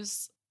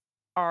Crows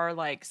are,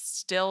 like,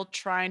 still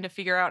trying to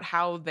figure out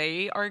how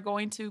they are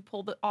going to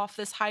pull off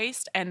this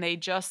heist, and they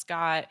just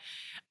got,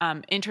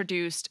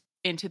 introduced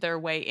into their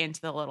way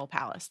into the little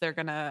palace. They are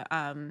going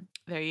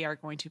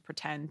to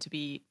pretend to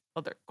be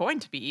well, they're going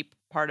to be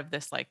part of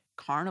this, like,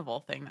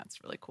 carnival thing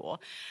that's really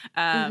cool,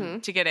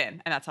 Mhm. to get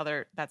in, and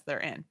they're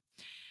in.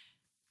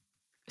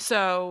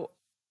 So,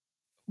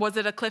 was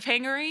it a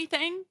cliffhangery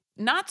thing?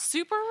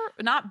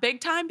 Not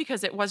big time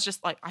because it was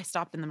just like I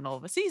stopped in the middle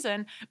of a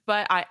season,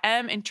 but I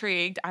am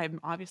intrigued. I'm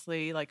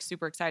obviously like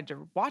super excited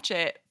to watch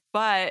it,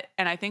 but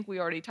and I think we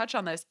already touched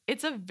on this.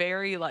 It's a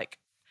very like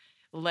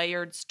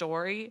layered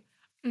story.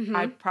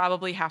 I Mhm.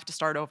 probably have to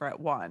start over at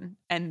 1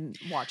 and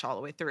watch all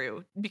the way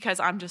through because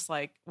I'm just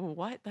like,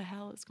 what the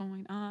hell is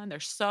going on?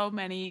 There's so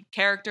many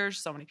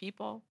characters, so many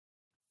people.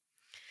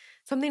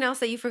 Something else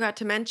that you forgot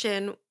to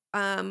mention,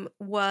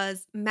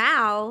 was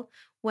Mal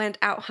went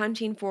out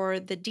hunting for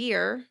the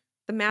deer,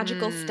 the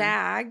magical Mm,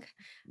 stag,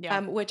 yeah.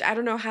 which I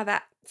don't know how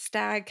that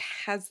stag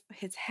has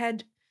his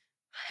head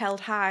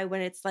held high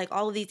when it's like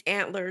all of these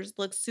antlers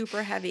look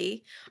super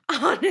heavy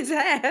on his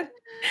head.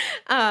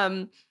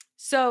 Um,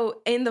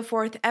 so in the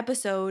 4th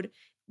episode,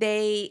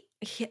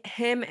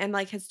 him and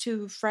like his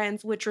 2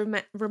 friends, which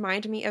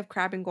remind me of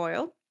Crab and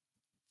Goyle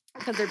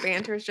because their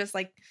banter is just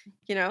like,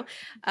 you know,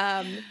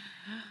 um,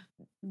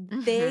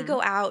 they Mhm.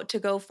 go out to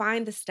go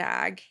find the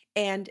stag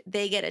and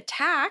they get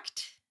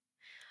attacked,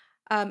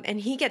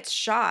 and he gets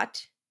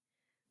shot,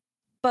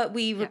 but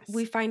we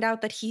Yes. find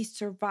out that he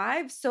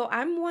survived. So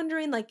I'm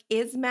wondering, like,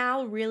 is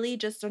Mal really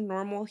just a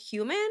normal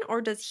human,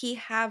 or does he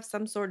have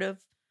some sort of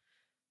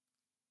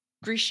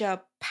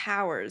Grisha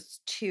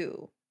powers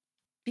too?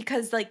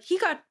 Because like he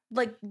got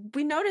like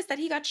we noticed that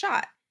he got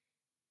shot.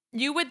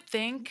 You would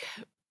think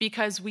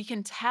because we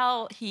can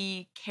tell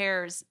he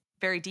cares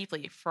very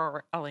deeply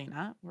for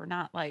Elena. We're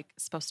not like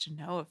supposed to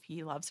know if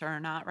he loves her or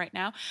not right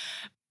now.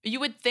 You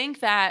would think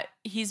that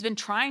he's been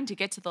trying to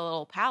get to the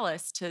little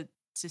palace to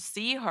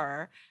see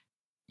her,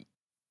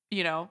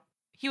 you know.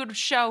 He would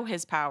show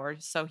his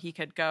powers so he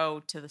could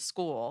go to the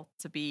school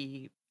to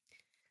be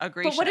a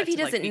But what Grisha if he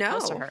to like doesn't be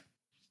close to know? her.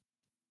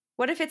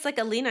 What if it's like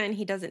Alina and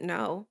he doesn't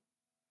know?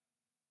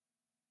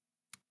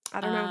 I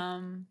don't know.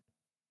 Um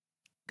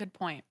Good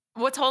point.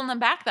 What's holding them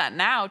back then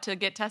now to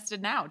get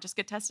tested now? Just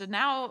get tested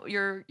now.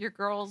 Your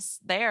girl's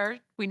there.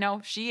 We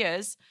know she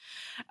is.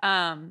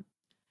 Um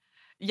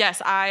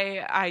yes,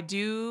 I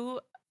do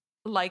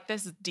like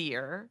this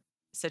deer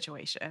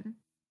situation.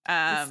 The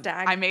I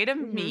stag. made a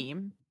Mhm.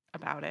 meme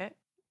about it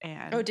Oh,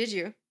 and did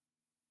you?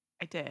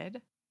 I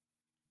did.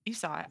 You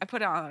saw it. I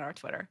put it on our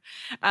Twitter.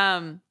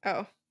 Um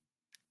Oh,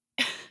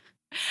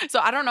 so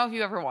I don't know if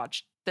you ever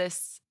watched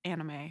this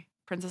anime,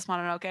 Princess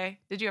Mononoke.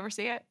 Did you ever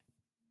see it?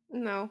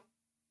 no.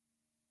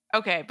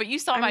 Okay, but you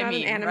saw I'm my not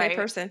an meme, anime right?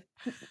 person.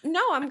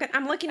 No,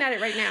 I'm looking at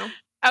it right now.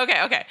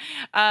 Okay, okay.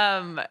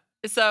 Um,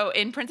 so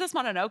in Princess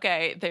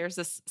Mononoke, there's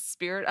this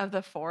spirit of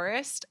the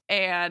forest,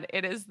 and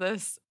it is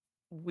this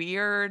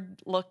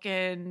weird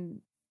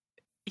looking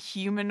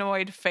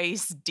humanoid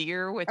face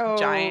deer with Oh,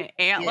 giant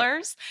yeah.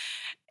 antlers.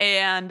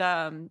 And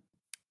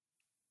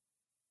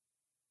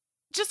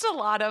just a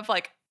lot of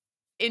like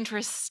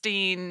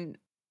interesting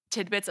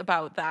tidbits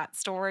about that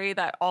story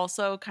that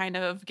also kind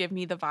of give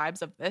me the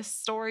vibes of this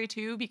story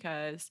too,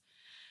 because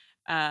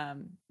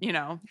you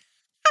know,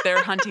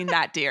 they're hunting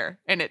that deer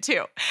in it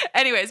too.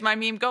 Anyways, my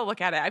meme, go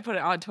look at it. I put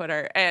it on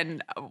Twitter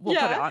and we'll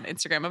put it Yeah, on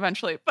Instagram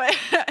eventually. But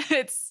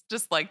it's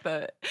just like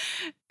the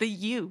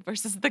you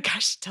versus the guy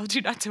she told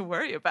you not to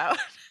worry about.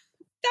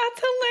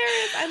 that's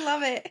hilarious. I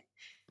love it.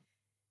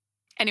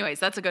 Anyways,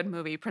 that's a good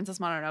movie, Princess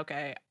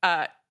Mononoke.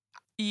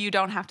 You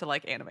don't have to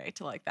like anime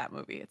to like that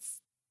movie.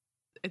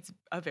 It's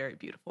a very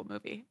beautiful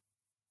movie.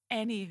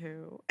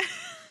 Anywho,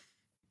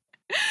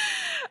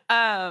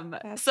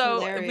 That's so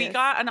we hilarious.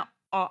 got an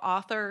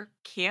author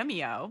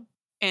cameo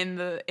in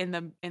the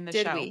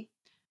Did show. we?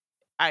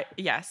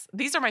 Yes,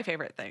 these are my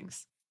favorite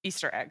things.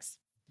 Easter eggs.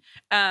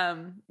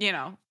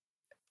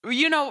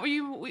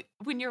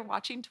 When you're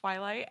watching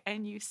Twilight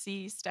and you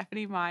see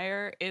Stephanie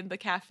Meyer in the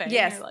cafe and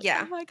you're Yes, like, "Oh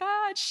yeah. my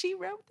god, she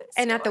wrote this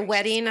And at the story. She's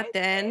wedding right at the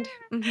end.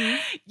 Mhm. there."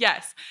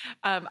 Yes.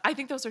 I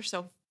think those are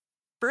so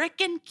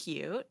freaking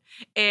cute.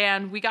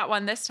 And we got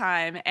one this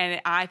time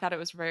and I thought it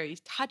was very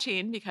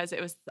touching because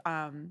it was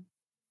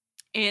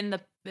in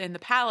the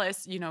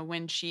palace,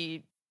 when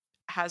she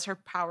has her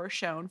power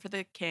shown for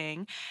the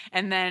king,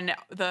 and then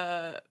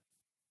the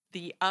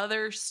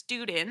other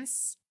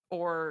students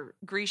or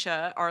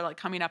Grisha are like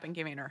coming up and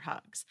giving her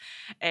hugs.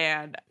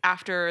 And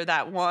after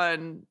that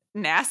one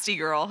nasty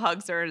girl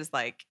hugs her and is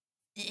like,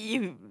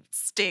 "You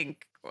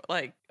stink."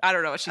 Like, I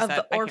don't know what she Of said.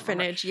 the I can't remember.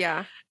 orphanage,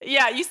 yeah.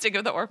 Yeah, you stink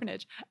of the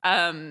orphanage.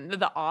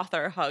 The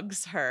author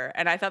hugs her.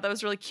 And I thought that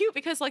was really cute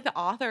because like the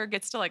author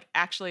gets to like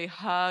actually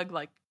hug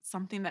like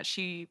something that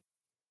she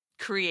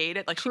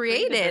created. Like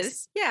Created.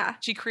 Yeah.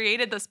 she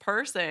created this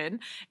person.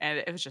 And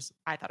it was just,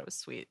 I thought it was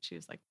sweet. She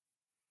was like,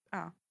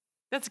 "Oh,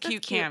 that's a That's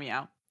cute cute.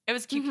 cameo." It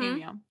was a cute Mhm.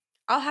 cameo.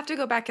 I'll have to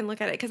go back and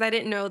look at it because I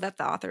didn't know that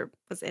the author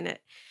was in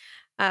it.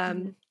 Mhm.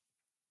 Um,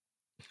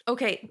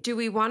 okay, do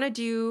we wanna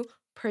do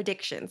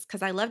predictions?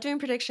 Because I love doing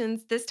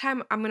predictions. This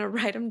time, I'm gonna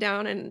write them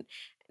down and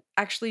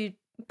actually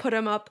put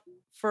them up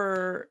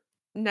for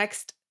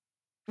next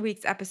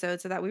week's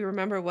episode so that we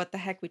remember what the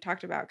heck we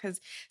talked about.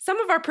 Because some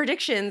of our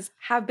predictions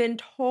have been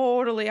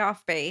totally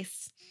off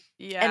base,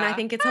 and I Yeah.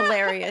 think it's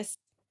hilarious.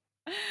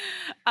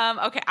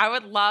 Okay, I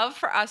would love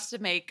for us to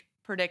make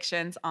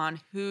predictions on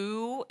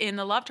who in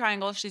the love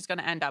triangle she's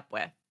gonna end up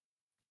with,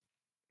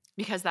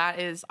 because that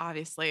is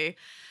obviously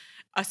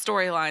a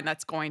storyline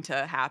that's going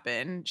to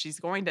happen. She's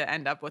going to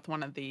end up with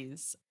one of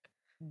these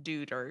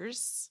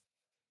duders.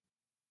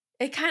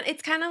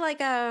 It's kinda like,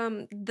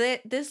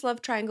 this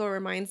love triangle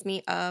reminds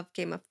me of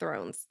Game of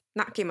Thrones.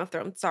 Not Game of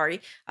Thrones,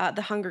 sorry,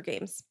 The Hunger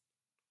Games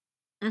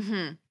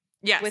Mhm.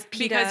 Yes, with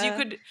because you Peeta.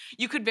 could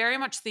you could very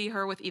much see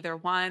her with either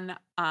one.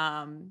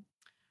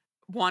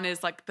 One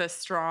is like the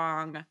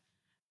strong,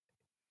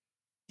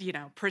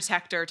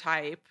 protector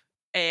type,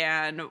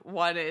 and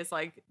one is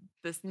like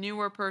this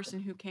newer person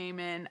who came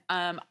in.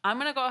 I'm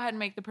gonna go ahead and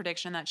make the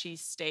prediction that she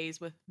stays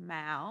with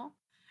Mal,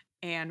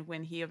 and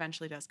when he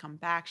eventually does come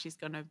back, she's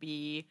gonna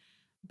be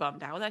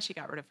bummed out that she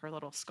got rid of her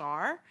little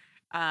scar.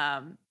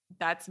 Um,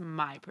 that's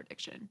my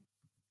prediction.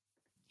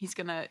 He's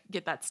gonna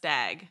get that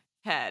stag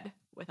head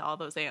with all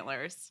those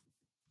antlers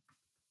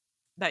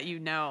that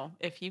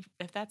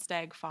if that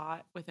stag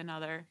fought with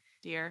another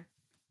deer,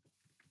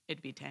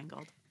 it'd be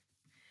tangled.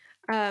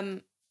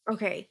 Um,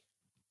 okay.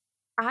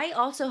 I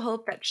also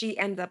hope that she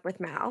ends up with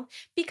Mal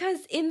because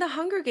in the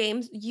Hunger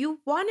Games,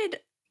 you wanted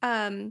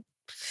um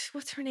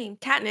what's her name?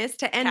 Katniss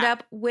to end Cat.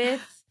 up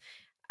with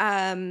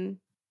um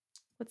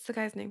what's the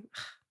guy's name?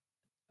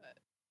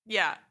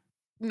 Yeah.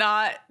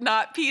 Not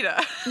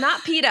PETA.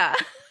 Not Peeta.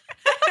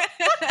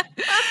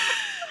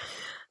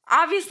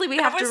 Obviously, we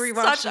That have to was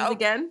rewatch such these a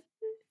again.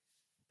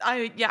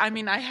 I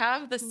mean, I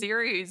have the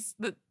series,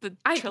 the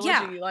I yeah.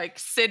 trilogy, like,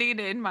 sitting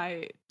in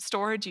my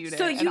storage So unit,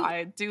 and you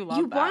I do you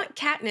love that. want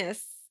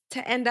Katniss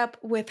to end up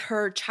with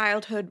her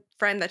childhood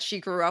friend that she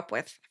grew up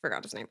with. I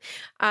forgot his name.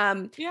 Yeah,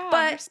 her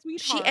But she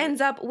sweetheart.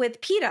 ends up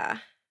with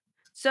Peeta.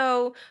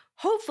 So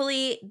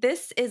hopefully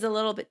this is a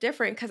little bit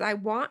different because I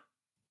want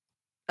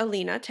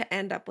Alina to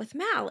end up with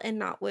Mal and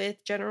not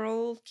with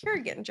General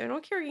Kerrigan. General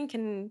Kerrigan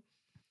can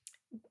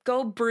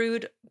go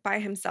brood by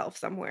himself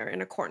somewhere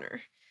in a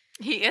corner.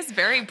 He is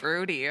very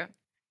broody.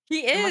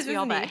 He It is, must be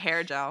all isn't that he?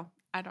 hair gel.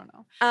 I don't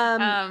know.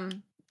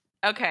 Um,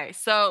 Okay,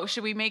 so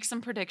should we make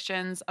some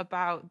predictions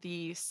about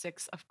the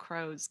Six of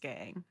Crows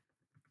gang?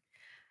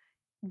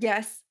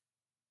 yes,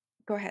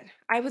 go ahead.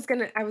 I was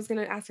gonna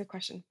ask a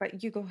question,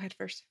 but you go ahead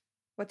first.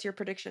 What's your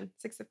prediction?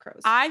 Six of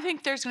Crows. I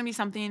think there's gonna be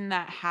something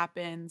that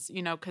happens,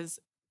 because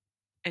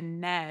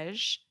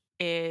Inej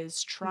is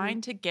Mhm.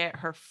 trying to get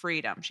her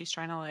freedom. She's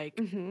trying to, like,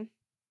 Mhm.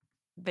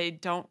 they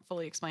don't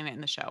fully explain it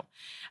in the show.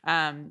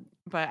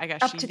 But I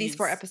guess Up to these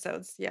 4 she's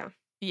episodes, yeah.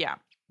 yeah.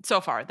 So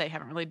far, they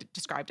haven't really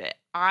described it.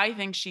 I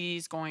think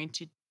she's going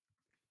to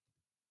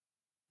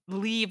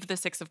leave the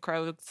Six of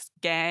Crows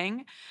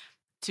gang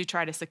to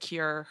try to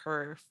secure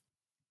her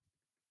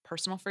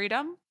personal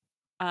freedom.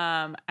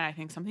 And I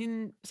think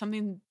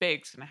something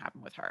big's gonna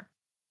happen with her.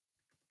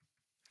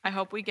 I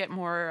hope we get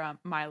more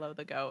Milo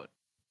the goat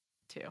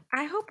too.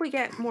 I hope we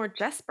get more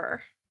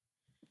Jesper.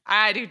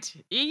 I do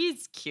too.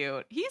 He's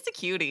cute. He's a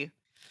cutie.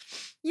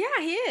 Yeah,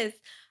 he is.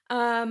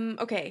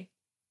 Okay.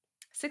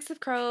 Six of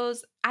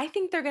Crows. I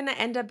think they're gonna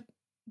end up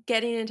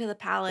getting into the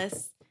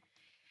palace.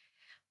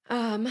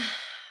 Um,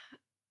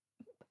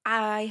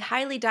 I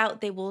highly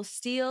doubt they will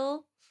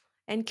steal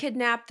and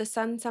kidnap the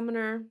Sun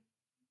Summoner,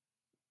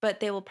 but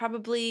they will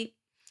probably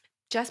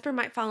Jesper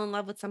might fall in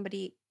love with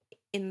somebody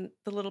in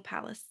the little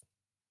palace.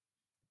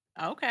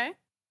 Okay.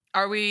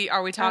 Are we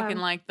talking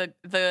Um, like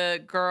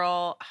the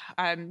girl?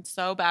 I'm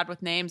so bad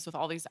with names with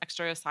all these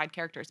extra side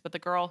characters, but the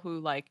girl who,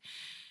 like,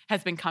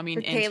 has been the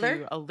coming Taylor?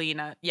 into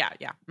Alina. Yeah,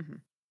 yeah.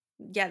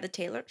 Yeah, the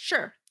Taylor.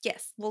 Sure.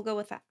 Yes, we'll go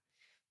with that.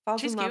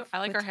 Falls in She's cute. love I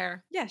like her with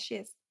hair. Yeah, she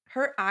is.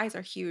 Her eyes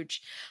are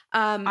huge.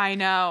 Um, I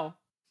know,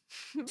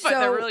 but they're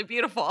so really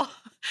beautiful.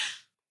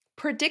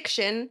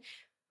 prediction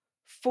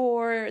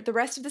for the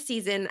rest of the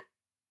season,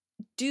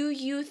 do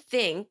you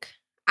think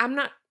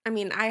I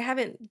mean, I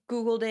haven't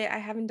Googled it, I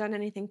haven't done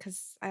anything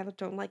because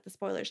don't like the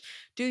spoilers.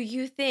 Do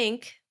you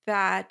think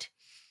that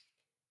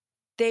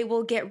they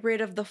will get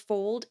rid of the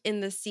fold in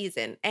the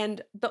season?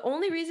 And the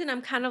only reason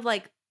I'm kind of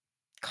like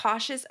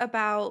cautious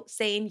about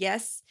saying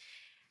yes,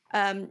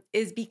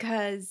 is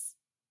because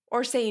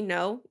or saying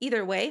no,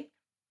 either way,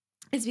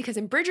 is because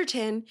in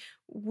Bridgerton,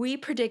 we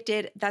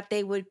predicted that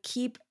they would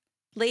keep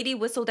Lady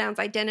Whistledown's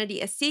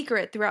identity a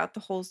secret throughout the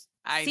whole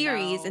I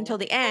series know. until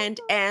the end,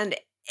 and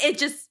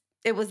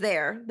it was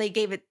there. They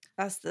gave it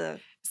us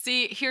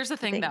See, here's the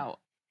the thing thing. though.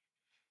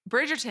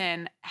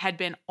 Bridgerton had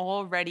been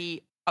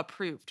already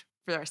approved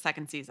for their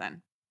second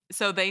season.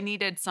 So they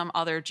needed some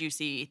other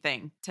juicy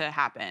thing to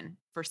happen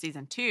for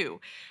season 2,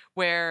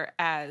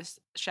 whereas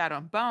Shadow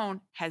and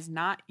Bone has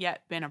not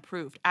yet been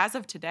approved. As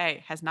of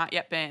today, has not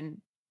yet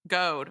been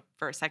go'd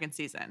for a second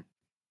season.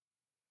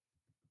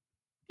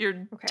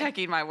 You're Okay,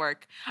 checking my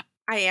work.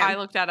 I I am.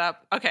 looked that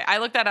up. Okay, I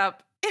looked that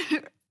up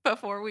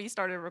before we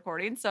started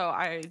recording, so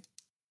I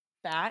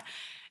that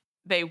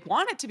they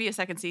want it to be a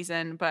second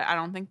season, but I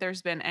don't think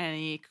there's been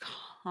any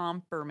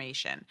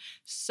confirmation.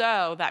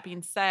 So, that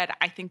being said,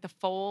 I think the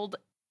fold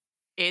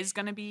is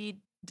gonna be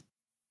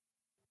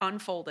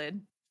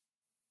unfolded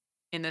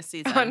in this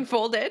season.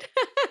 Unfolded.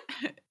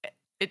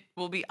 It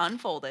will be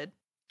unfolded.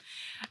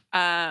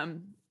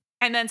 Um,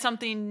 and then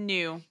something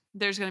new.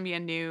 There's gonna be a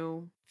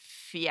new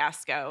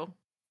fiasco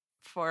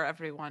for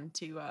everyone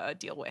to,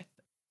 deal with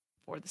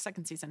for the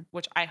second season,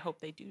 which I hope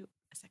they do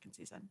a second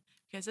season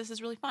because this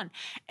is really fun.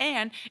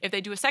 And if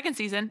they do a second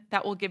season,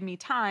 that will give me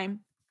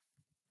time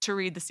to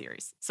read the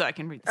series, so I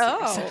can read the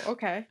series. Oh,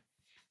 okay.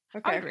 I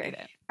Okay, would read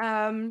okay. it.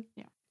 Um,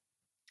 Yeah.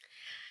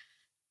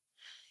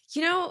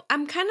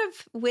 I'm kind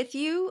of with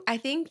you. I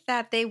think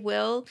that they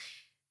will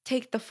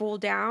take the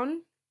fold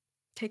down,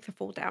 take the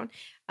fold down.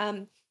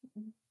 Um,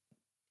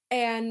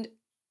 and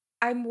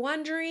I'm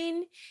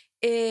wondering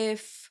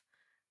if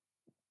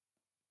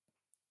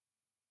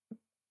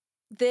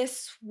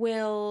this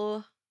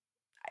will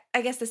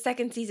I guess the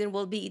second season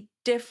will be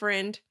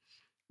different,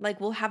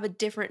 like, we'll have a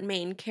different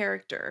main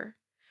character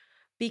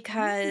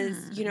because,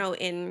 Mm.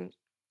 in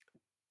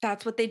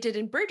that's what they did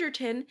in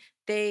Bridgerton.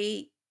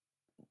 They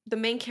The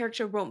main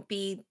character won't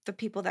be the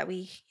people that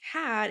we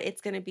had,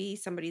 it's gonna be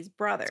somebody's It's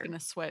brother. gonna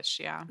switch,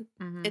 yeah.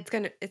 Mhm.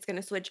 It's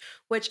gonna switch,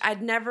 which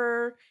I'd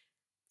never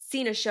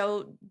seen a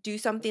show do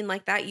something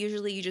like that.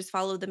 Usually you just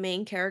follow the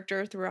main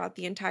character throughout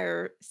the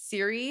entire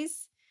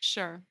series.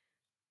 Sure.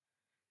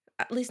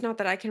 At least not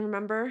that I can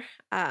remember.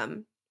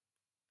 Um,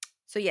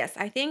 so yes,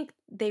 I think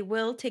they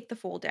will take the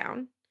fool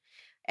down.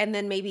 And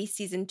then maybe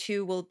season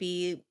 2 will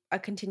be a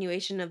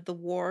continuation of the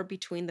war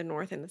between the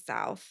North and the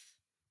South.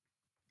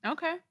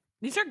 Okay.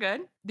 These are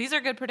good. These are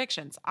good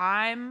predictions.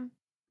 I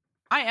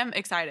am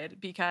excited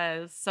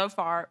because so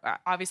far,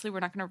 obviously, we're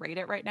not going to rate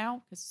it right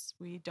now because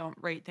we don't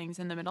rate things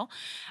in the middle.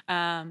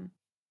 Um,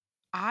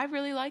 I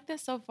really like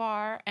this so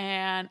far,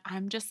 and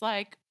I'm just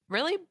like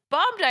really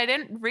bummed I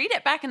didn't read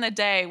it back in the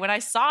day when I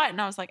saw it, and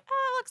I was like,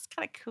 "Oh, it looks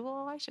kind of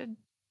cool. I should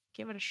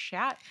give it a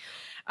shot."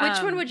 Which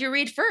one Um, would you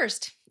read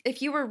first?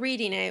 If you were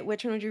reading it,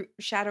 which one would you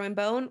Shadow and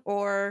Bone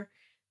or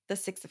The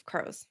Six of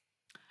Crows?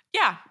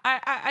 yeah,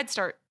 I'd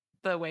start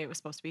the way it was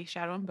supposed to be: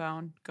 Shadow and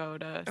Bone. Go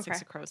to Six Okay.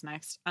 of Crows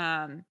next.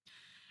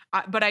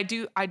 But I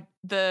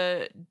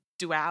the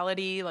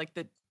duality, like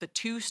the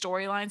two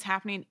storylines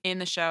happening in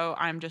the show,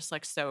 I'm just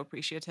like so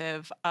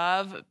appreciative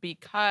of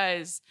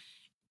because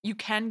you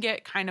can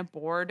get kind of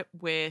bored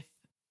with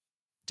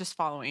just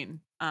following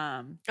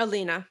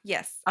Alina.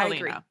 Yes, I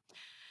agree. Alina.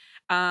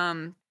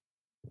 Um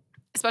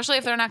especially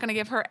if they're not going to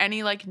give her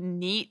any like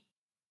neat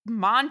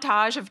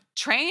montage of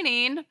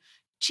training.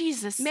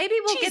 Jesus. Maybe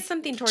we'll get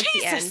something towards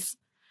the end. Jesus.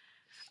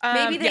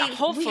 Yeah, We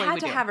hopefully had we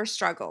to do. have her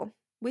struggle.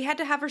 We had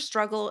to have her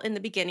struggle in the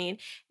beginning,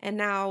 and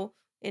now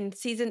in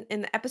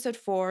the episode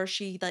 4,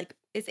 she like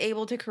is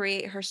able to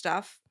create her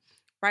stuff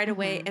right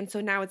away, Mhm. and so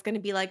now it's going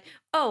to be like,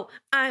 "Oh,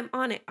 I'm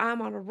on it.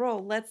 I'm on a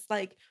roll. Let's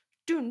like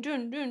doom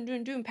doom doom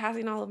doom doom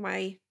passing all of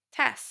my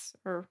tests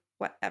or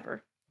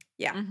whatever."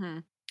 Yeah.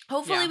 Mhm.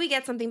 Hopefully Yeah. we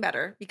get something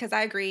better because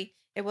I agree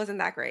it wasn't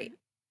that great.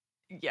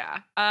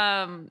 Yeah.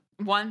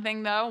 One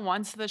thing though,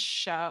 once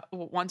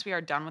we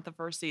are done with the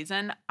first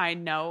season, I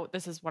know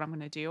this is what I'm going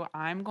to do.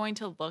 I'm going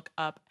to look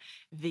up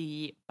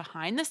the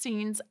behind the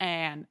scenes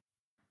and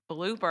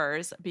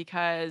bloopers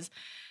because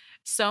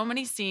so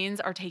many scenes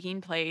are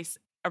taking place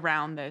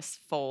around this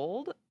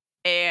fold,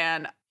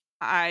 and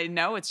I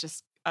know it's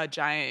just a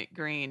giant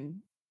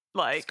green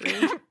like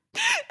Screen.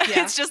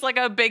 Yeah. it's just like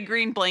a big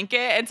green blanket,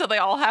 and so they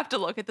all have to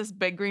look at this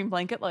big green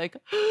blanket like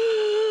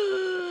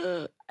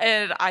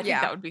and I think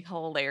that Yeah. would be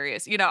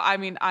hilarious. You know, I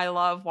mean, I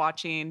love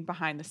watching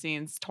behind the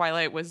scenes.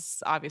 Twilight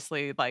was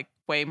obviously like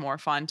way more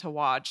fun to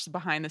watch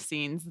behind the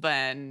scenes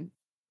than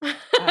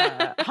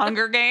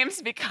Hunger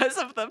Games because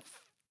of the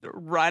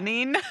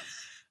running.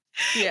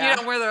 You Yeah.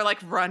 know, where they're like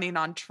running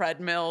on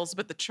treadmills,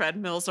 but the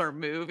treadmills are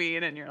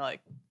moving and you're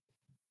like,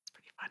 it's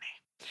pretty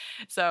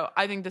funny. So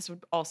I think this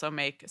would also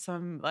make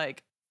some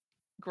like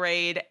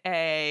grade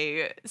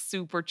A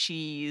super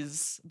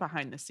cheese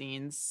behind the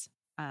scenes,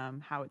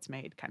 how it's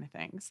made kind of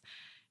things.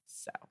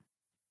 So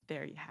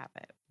there you have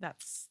it.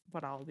 That's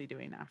what I'll be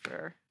doing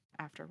after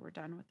we're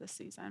done with this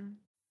season.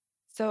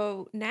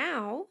 So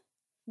now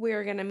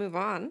we're going to move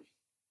on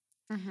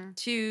Mhm.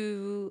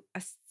 to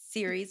a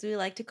series we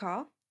like to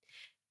call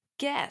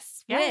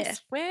Guess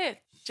Yes, with with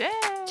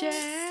Jess.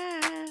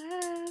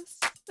 Jess.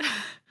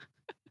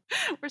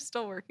 We're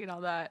still working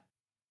on that.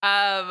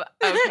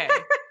 Okay.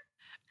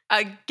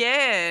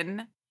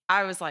 Again,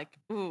 I was like,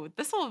 "Ooh,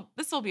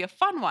 this'll be a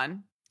fun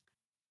one."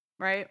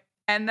 Right?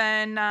 And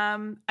then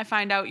I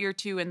find out you're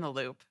too in the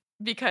loop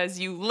because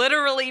you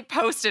literally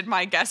posted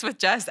my guess with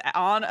Jess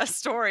on a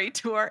story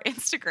to our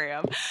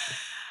Instagram.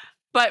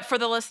 But for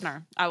the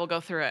listener, I will go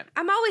through it.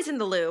 I'm always in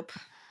the loop.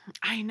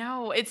 I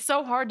know it's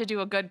so hard to do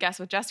a good guess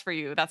with Jess for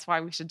you. That's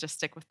why we should just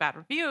stick with bad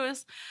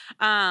reviews.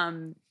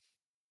 Um,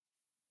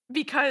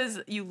 because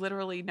you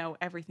literally know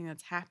everything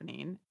that's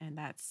happening, and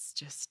that's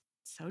just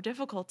so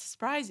difficult to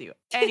surprise you.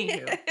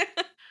 Anywho,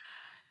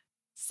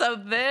 so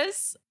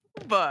this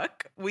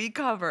book we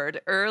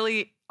covered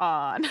early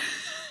on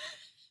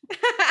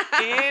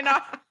in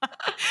our,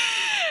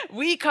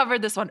 we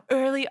covered this one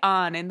early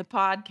on in the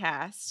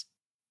podcast,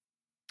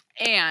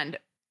 and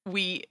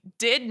we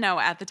did know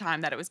at the time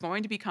that it was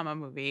going to become a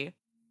movie.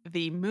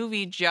 The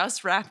movie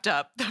just wrapped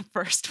up the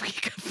first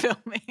week of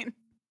filming.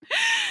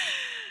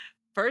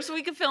 First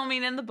week of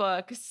filming in the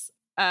books.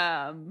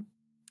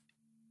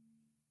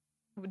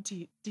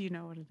 Do you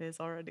know what it is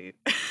already?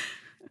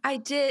 I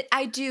do. It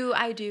I is do.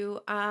 I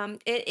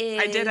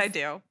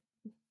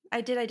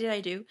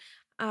do.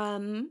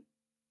 Um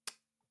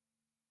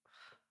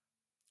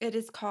it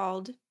is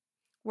called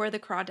Where the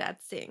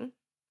Crawdads Sing.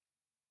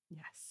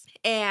 Yes.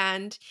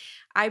 And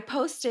I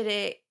posted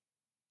it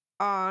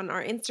on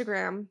our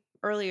Instagram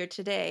earlier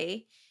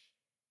today.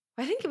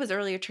 I think it was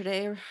earlier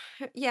today.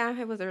 Yeah,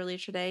 it was earlier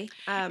today.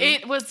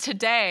 It was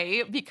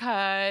today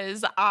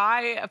because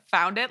I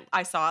found it.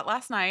 I saw it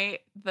last night,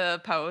 the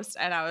post,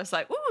 and I was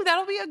like, ooh,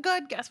 that'll be a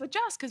good guess with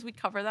Jess because we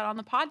cover that on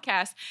the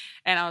podcast.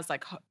 And I was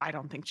like, I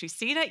don't think she's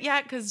seen it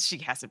yet because she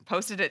hasn't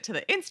posted it to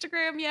the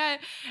Instagram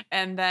yet.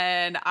 And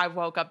then I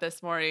woke up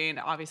this morning.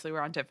 Obviously,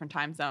 we're on different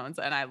time zones,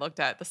 and I looked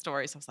at the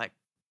stories. I was like,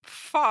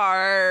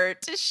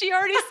 Fart. She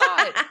already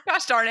saw it.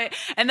 Gosh darn it.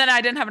 And then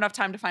I didn't have enough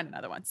time to find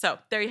another one. So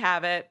there you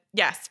have it.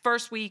 Yes,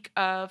 first week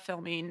of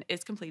filming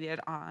is completed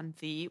on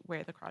the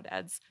Where the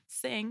Crawdads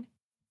Sing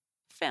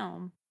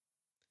film.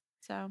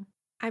 So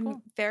I'm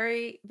cool.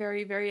 very,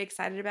 very, very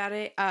excited about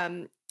it.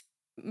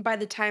 By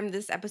the time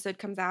this episode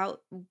comes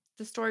out,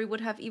 the story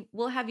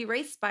will have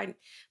erased by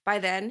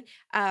then.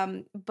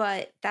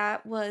 But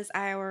that was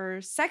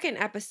our second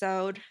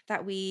episode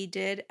that we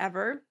did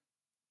ever,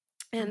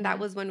 and that Mhm.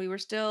 was when we were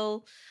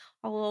still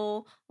a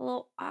little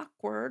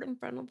awkward in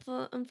front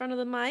of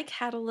the mic,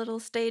 had a little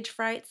stage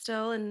fright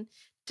still, and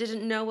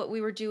didn't know what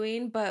we were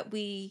doing. But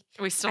We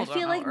I still don't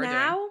feel know like what we're doing.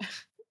 now,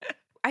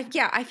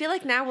 I feel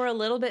like now we're a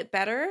little bit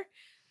better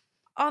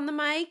on the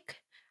mic.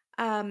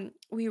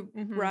 We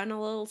Mhm. run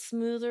a little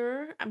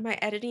smoother. My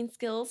editing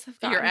skills have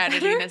Your gotten better.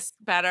 editing is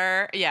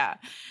better. Yeah.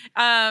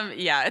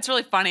 Yeah, it's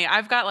really funny.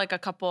 I've got like a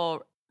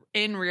couple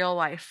in real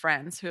life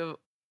friends who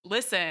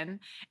listen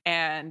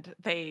and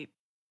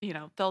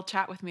they'll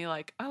chat with me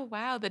like, "Oh,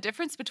 wow, the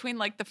difference between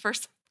like the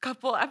first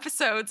couple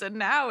episodes and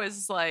now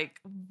is like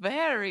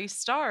very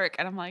stark."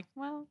 And I'm like,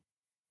 "Well,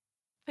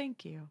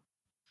 thank you."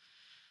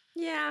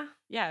 Yeah.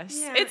 Yes.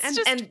 Yeah. It's And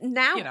just, and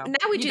now we you do don't know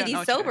these what you're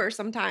doing. sober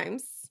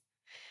sometimes.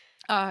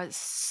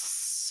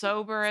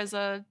 Sober as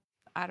a,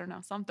 I don't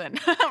know, something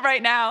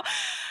right now.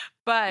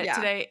 But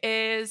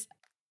Yeah.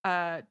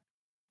 uh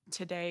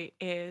today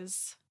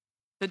is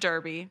the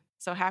Derby.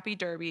 So happy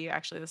Derby.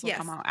 Actually, this will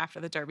come Yes. out after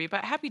the Derby,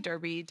 but happy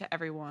Derby to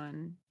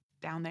everyone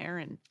down there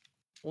in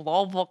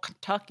Louisville,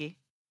 Kentucky.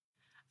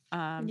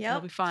 It'll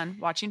Yep. be fun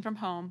watching from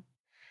home.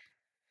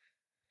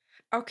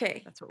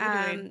 Okay. That's what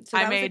we're doing. So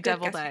I that was a made good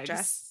deviled guest eggs.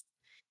 dress.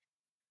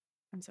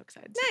 I'm so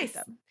excited to eat Nice.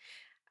 them.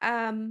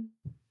 Um,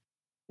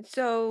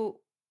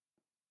 so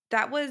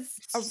that's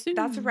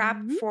a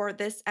wrap So, for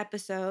this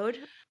episode.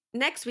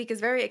 Next week is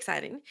very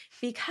exciting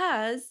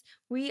because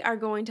we are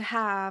going to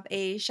have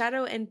a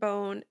Shadow and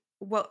Bone,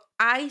 what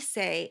I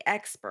say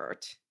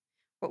expert,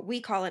 what we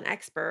call an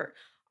expert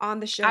on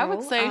the I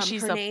would show. say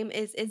she's Her a name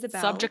is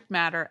Isabel. subject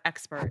matter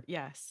expert.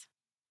 Yes.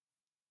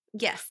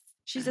 Yes,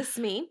 she's a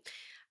SME.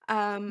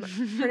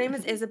 Her name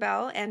is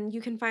Isabel, and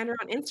you can find her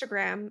on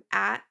Instagram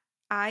at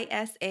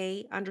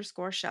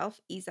ISA_shelf,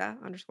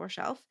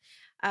 Isa_shelf.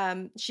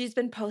 She's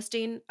been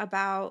posting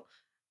about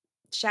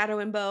Shadow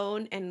and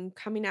Bone and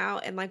coming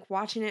out and like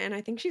watching it. And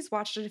I think she's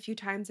watched it a few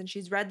times and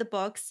she's read the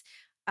books.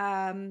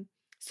 Um,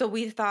 so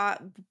we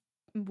thought,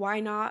 why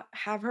not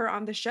have her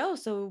on the show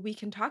so we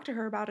can talk to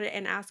her about it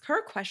and ask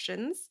her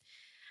questions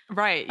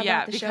Right, about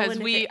yeah, the show because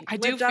and if it I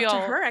do lived up to feel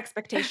her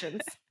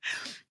expectations.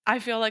 I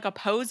feel like a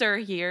poser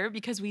here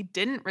because we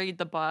didn't read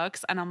the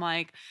books, and I'm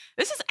like,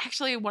 this is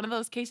actually one of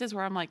those cases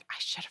where I'm like, I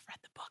should have read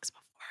the books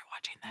before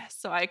watching this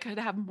so I could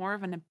have more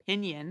of an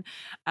opinion.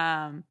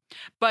 Um,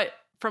 but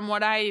from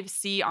what I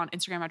see on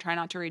Instagram, I try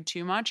not to read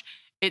too much.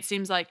 It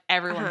seems like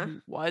everyone Uh-huh.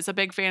 who was a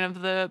big fan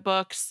of the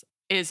books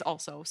is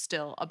also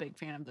still a big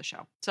fan of the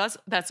show. So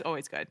that's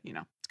always good,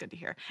 it's good to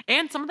hear.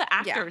 And some of the Yeah.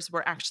 actors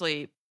were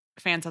actually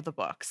fans of the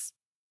books.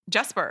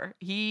 Jesper,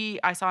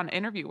 I saw an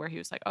interview where he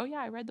was like, "Oh yeah,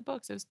 I read the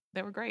books.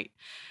 They were great."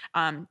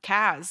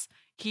 Kaz,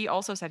 he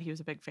also said he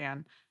was a big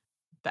fan.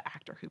 The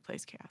actor who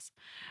plays Kaz,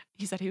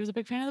 he said he was a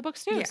big fan of the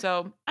books too. Yeah.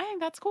 So I think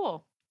that's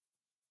cool.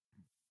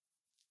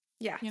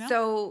 Yeah. You know,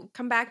 So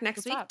come back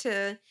next what's week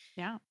up?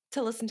 Yeah,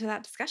 to listen to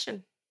that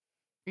discussion.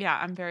 yeah,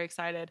 I'm very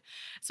excited.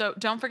 So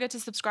don't forget to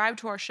subscribe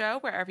to our show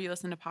wherever you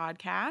listen to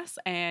podcasts,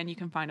 and you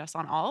can find us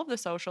on all of the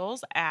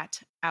socials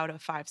at Out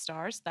of 5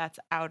 Stars. That's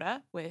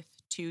Outa with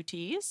 2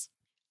 T's.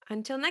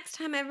 Until next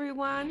time,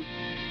 everyone.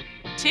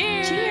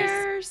 Cheers.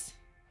 Cheers.